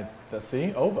vegetarian, and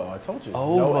see, ovo, I told you.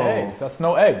 Ovo. No eggs. That's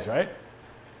no eggs, right?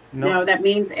 No, that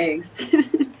means eggs.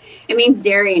 It means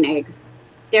dairy and eggs.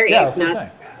 Dairy, Yeah, eggs, that's what I'm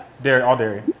nuts. saying. Dairy, all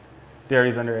dairy.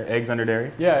 Dairy's under eggs under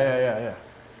dairy. Yeah.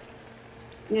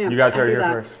 Yeah, You guys I heard it do here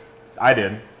that. first. I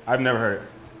did. I've never heard it.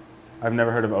 I've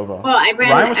never heard of ovo. Well, I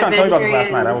ran Ryan was a trying to tell you about this last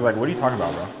vegetarian- night. I was like, what are you talking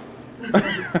about, bro?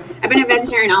 I've been a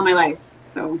vegetarian all my life,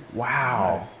 so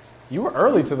Wow. Nice. You were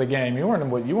early to the game. You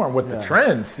weren't with the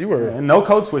trends. You were And no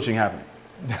code switching happened.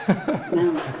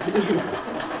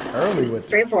 early with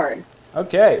straightforward.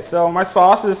 Okay, so my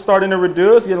sauce is starting to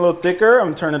reduce, get a little thicker. I'm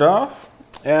gonna turn it off.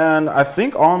 And I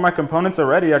think all of my components are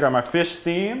ready. I got my fish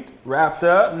steamed, wrapped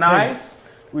up, nice.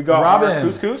 We got our Robin.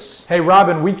 couscous. Hey,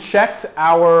 Robin, we checked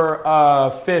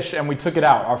our fish and we took it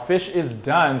out. Our fish is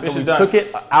done. Fish So we is done. took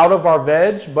it out of our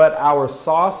veg, but our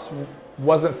sauce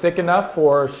wasn't thick enough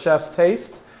for chef's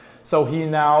taste. So he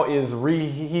now is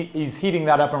he's heating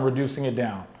that up and reducing it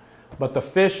down. But the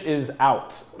fish is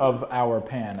out of our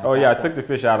pan. Oh yeah, I took the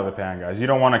fish out of the pan, guys. You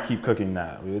don't want to keep cooking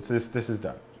that. This is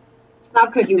done.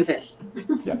 Stop cooking the fish.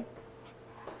 Yeah.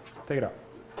 Take it out.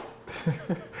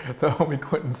 The homie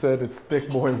Quentin said it's thick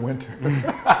boy winter. Hey,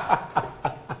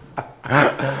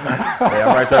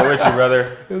 I'm right there with you,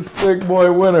 brother. It's thick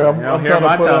boy winter. I'm don't hear trying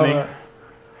my to put tummy.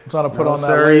 I'm trying to put No on that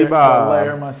siree, layer, Bob.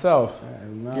 layer myself.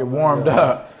 Get warmed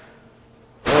up.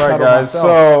 All right, Cuddle guys.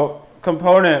 myself. So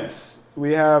components.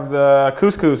 We have the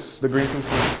couscous, the green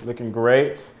couscous, looking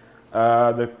great.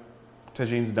 The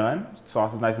tajine's done.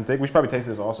 Sauce is nice and thick. We should probably taste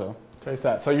this also. Taste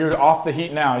that. So you're off the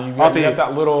heat now. You Off got, the you got heat.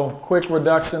 that little quick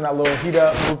reduction, that little heat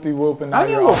up, whoop-de-whoop, and now I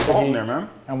need a you're little off the salt in heat. there, man.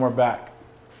 And we're back.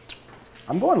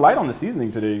 I'm going light on the seasoning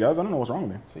today, you guys. I don't know what's wrong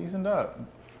with me. Seasoned up.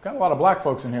 Got a lot of black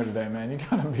folks in here today, man. You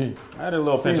gotta be I had a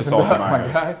little pinch of seasoned salt up, in my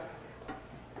mine. guy.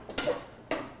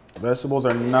 Vegetables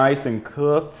are nice and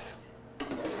cooked.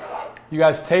 You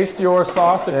guys taste your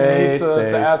sauce if you need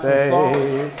to add some salt.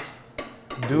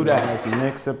 Do that. Nice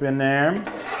mix up in there.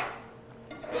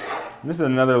 This is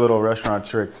another little restaurant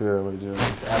trick too. What we do?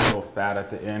 Just add a little fat at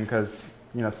the end because,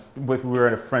 you know, if we were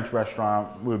at a French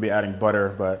restaurant, we would be adding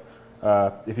butter. But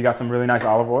if you got some really nice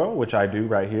olive oil, which I do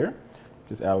right here,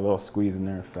 just add a little squeeze in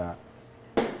there of fat.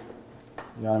 You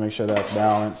gotta make sure that's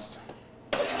balanced.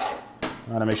 You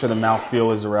gotta make sure the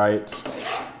mouthfeel is right.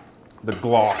 The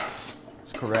gloss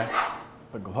is correct.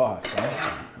 The gloss,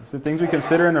 right? It's the things we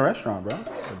consider in the restaurant, bro.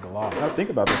 The gloss. You gotta think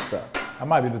about this stuff. That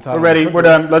might be the time. We're ready. We're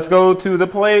done. Let's go to the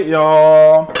plate,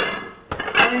 y'all. Yeah,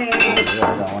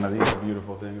 I got one of these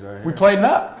beautiful things right here. We played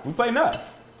nut. We play nut.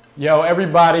 Yo,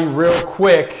 everybody, real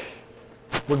quick.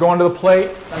 We're going to the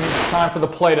plate. That means it's time for the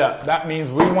plate up. That means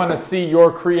we want to see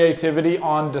your creativity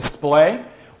on display.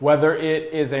 Whether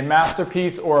it is a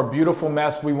masterpiece or a beautiful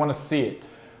mess, we want to see it.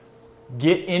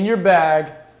 Get in your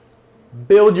bag,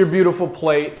 build your beautiful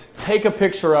plate, take a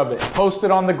picture of it, post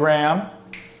it on the gram,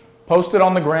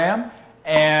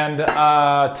 and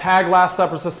tag Last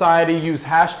Supper Society, use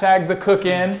hashtag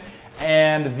 #TheCookIn,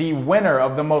 and the winner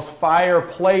of the most fire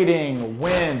plating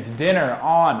wins dinner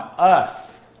on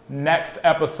us next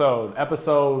episode,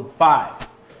 episode 5.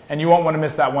 And you won't want to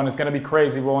miss that one. It's going to be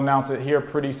crazy. We'll announce it here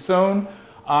pretty soon.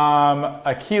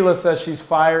 Akilah says she's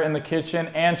fire in the kitchen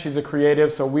and she's a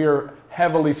creative, so we are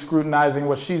heavily scrutinizing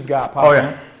what she's got popping. Oh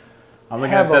yeah, I'm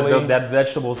looking at that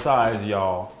vegetable size,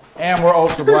 y'all. And we're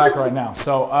ultra black right now.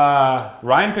 So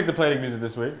Ryan picked the plating music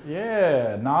this week.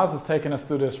 yeah, Nas is taking us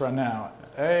through this right now.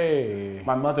 Hey,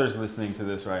 My mother's listening to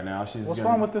this right now. what's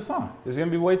wrong with this song? There's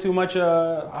gonna be way too much.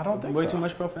 I don't think way so. too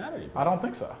much profanity. I don't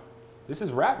think so. This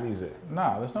is rap music.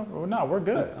 No, we're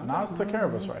good. Nas took care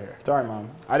of us right here. Sorry, Mom.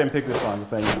 I didn't pick this song. Just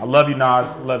saying. I love you,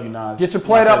 Nas. Love you, Nas. Get your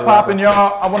plate up popping,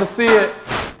 y'all. I want to see it.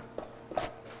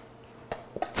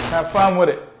 Have fun with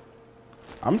it.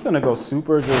 I'm just gonna go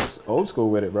super just old school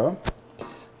with it, bro.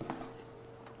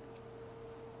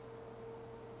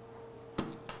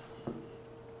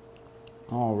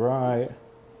 All right.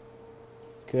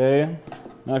 Okay.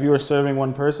 Now, if you were serving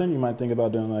one person, you might think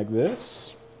about doing like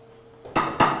this.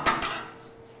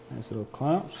 Nice little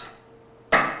clumps.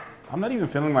 I'm not even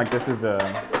feeling like this is a.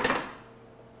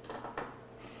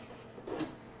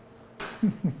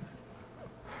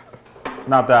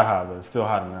 Not that hot, but it's still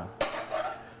hot enough.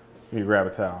 Let me grab a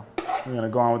towel. We're gonna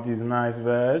go on with these nice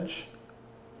veg.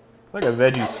 It's like a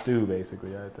veggie stew,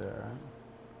 basically, right there.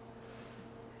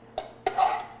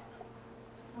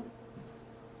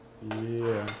 Right?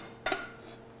 Yeah.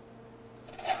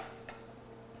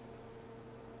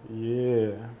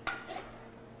 Yeah.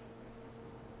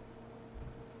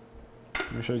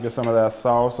 Make sure you get some of that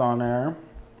sauce on there.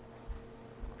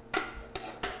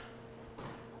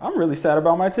 I'm really sad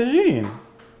about my tagine. I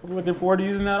was looking forward to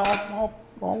using that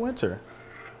all winter.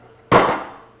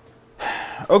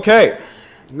 Okay,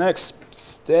 next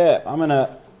step.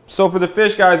 So for the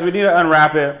fish, guys, we need to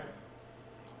unwrap it.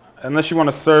 Unless you want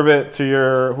to serve it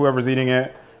to whoever's eating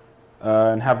it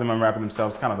and have them unwrap it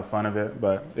themselves. Kind of the fun of it,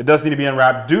 but it does need to be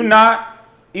unwrapped. Do not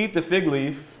eat the fig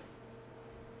leaf.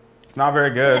 It's not very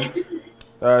good.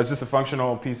 It's just a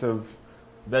functional piece of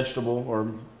vegetable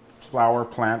or flower,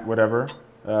 plant, whatever.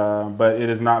 But it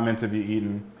is not meant to be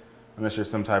eaten unless you're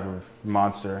some type of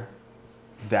monster,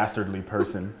 dastardly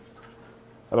person.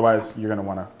 Otherwise, you're going to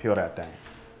want to peel that thing.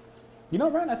 You know,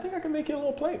 Ryan, I think I can make you a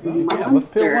little plate. Bro. Yeah, let's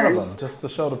peel one of them just to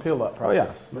show the peel up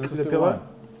process. Oh, yeah. Let's just do peel one.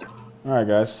 up. All right,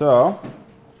 guys. So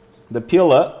the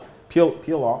peel off,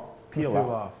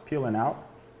 peeling out.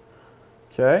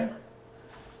 Okay.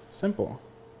 Simple.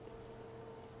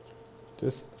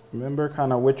 Just remember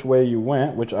kind of which way you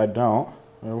went, which I don't,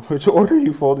 or which order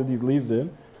you folded these leaves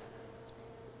in,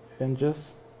 and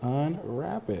just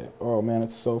unwrap it. Oh man,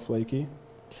 it's so flaky.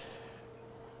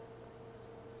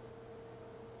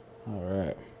 All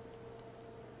right.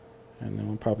 And then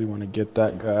we'll probably want to get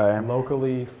that guy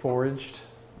Locally foraged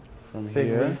from fig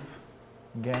here. leaf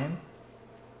game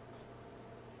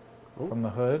from the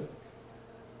hood.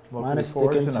 Mine is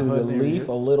sticking to the leaf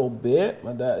a little bit,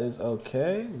 but that is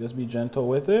okay. Just be gentle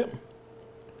with it.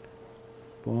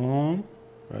 Boom.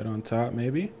 Right on top,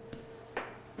 maybe.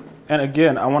 And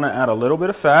again, I want to add a little bit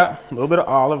of fat, a little bit of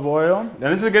olive oil. And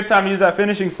this is a good time to use that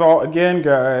finishing salt again,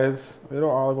 guys. A little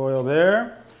olive oil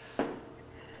there.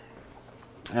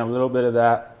 And a little bit of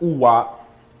that ooh-wop.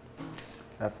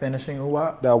 That finishing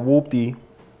ooh-wop? That whoop-dee.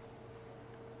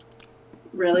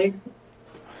 Really?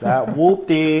 That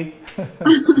whoop-dee.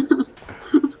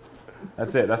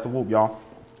 That's it. That's the whoop, y'all.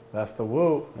 That's the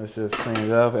whoop. Let's just clean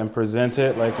it up and present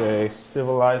it like a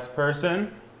civilized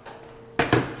person.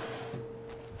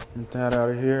 Get that out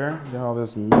of here. Get all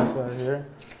this mess out of here.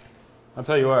 I'll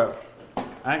tell you what,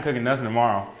 I ain't cooking nothing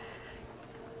tomorrow.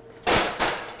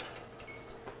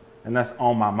 And that's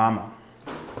on my mama.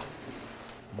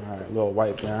 All right, a little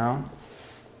wipe down.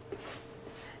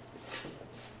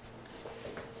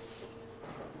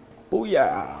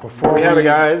 Booyah. Before we have it,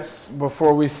 guys.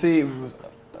 Before we see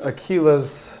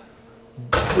Akilah's,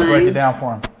 break it down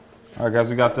for him. All right, guys,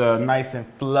 we got the nice and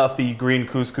fluffy green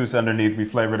couscous underneath. We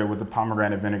flavored it with the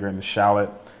pomegranate vinegar and the shallot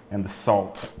and the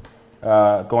salt.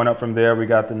 Going up from there, we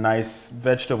got the nice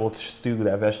vegetable stew,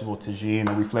 that vegetable tagine,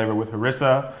 and we flavor with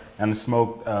harissa and the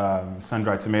smoked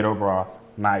sun-dried tomato broth.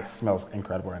 Nice, smells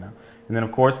incredible right now. And then,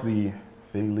 of course, the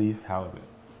fig leaf halibut.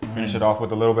 Finish it off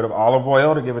with a little bit of olive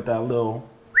oil to give it that little,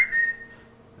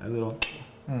 and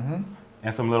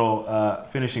some little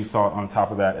finishing salt on top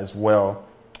of that as well.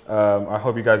 I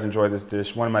hope you guys enjoy this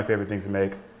dish. One of my favorite things to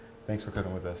make. Thanks for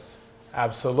cooking with us.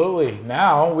 Absolutely.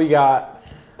 Now we got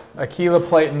Akilah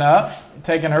plating up,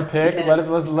 taking her pick.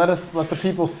 Yes. Let the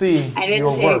people see I didn't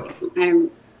your work.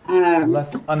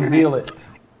 Let's unveil it.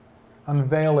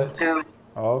 Unveil it. So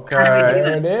Okay.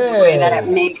 There it the way that is.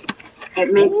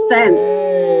 it makes sense.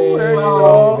 Hey,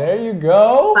 Well, there you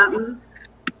go. Something.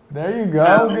 There you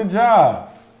go. Good job.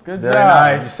 Good Very job.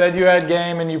 nice. You said you had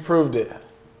game and you proved it.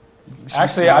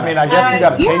 Actually, I mean, I guess you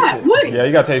got to taste it. What? Yeah,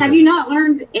 you got to taste Have it. you not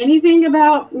learned anything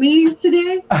about me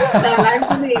today? That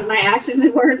actually, my actions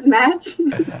and words match.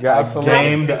 Absolutely.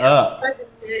 Gamed up.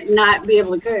 Not be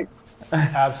able to cook.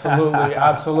 Absolutely,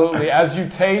 absolutely. As you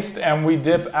taste and we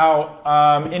dip out,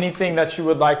 anything that you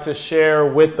would like to share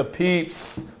with the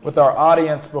peeps, with our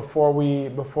audience before we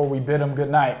bid them good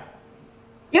night?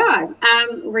 Yeah,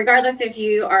 regardless if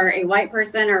you are a white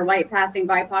person or a white passing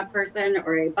BIPOC person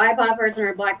or a BIPOC person or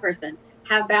a black person,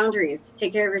 have boundaries.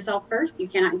 Take care of yourself first. You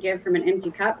cannot give from an empty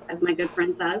cup, as my good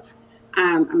friend says.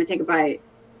 I'm gonna take a bite,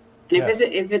 and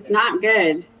if it's not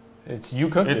good, It's you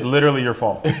cooked it. It's literally your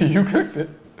fault. You cooked it.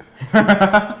 that's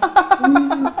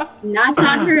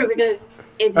not true because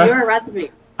it's your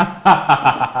recipe.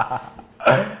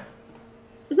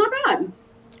 It's not bad.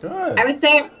 Good. I would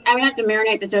say I would have to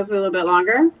marinate the tofu a little bit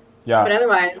longer, Yeah. but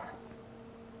otherwise,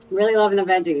 really loving the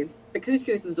veggies. The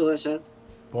couscous is delicious.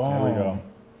 Boom. There we go.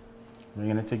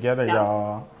 Bringing it together, Yeah.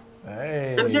 y'all.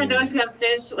 Hey. I'm sure those who have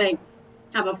fish like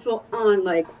have a full-on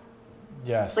like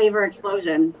Yes. flavor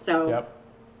explosion. So Yep.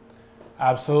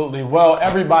 Absolutely. Well,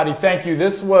 everybody, thank you.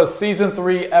 This was season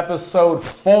 3, episode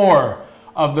 4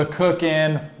 of the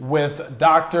Cook-In with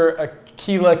Dr.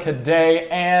 Akilah Cadet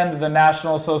and the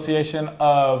National Association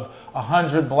of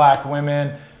 100 Black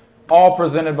Women, all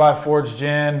presented by Forge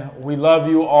Gin. We love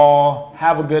you all.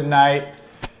 Have a good night.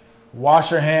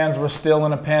 Wash your hands. We're still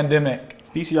in a pandemic.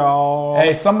 Peace, y'all.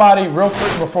 Hey, somebody, real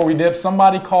quick before we dip,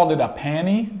 somebody called it a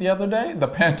panty the other day, the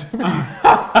pandemic.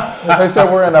 They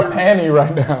said we're in a panty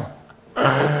right now.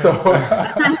 So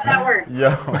that's not how that works. Yo.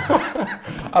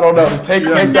 I don't know. Take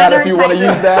that if you want to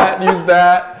use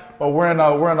that. But we're in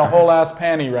a whole ass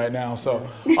panty right now. So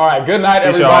all right, good night,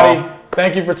 Peace, everybody. y'all.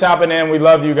 Thank you for tapping in. We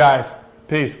love you guys.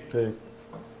 Peace. Peace.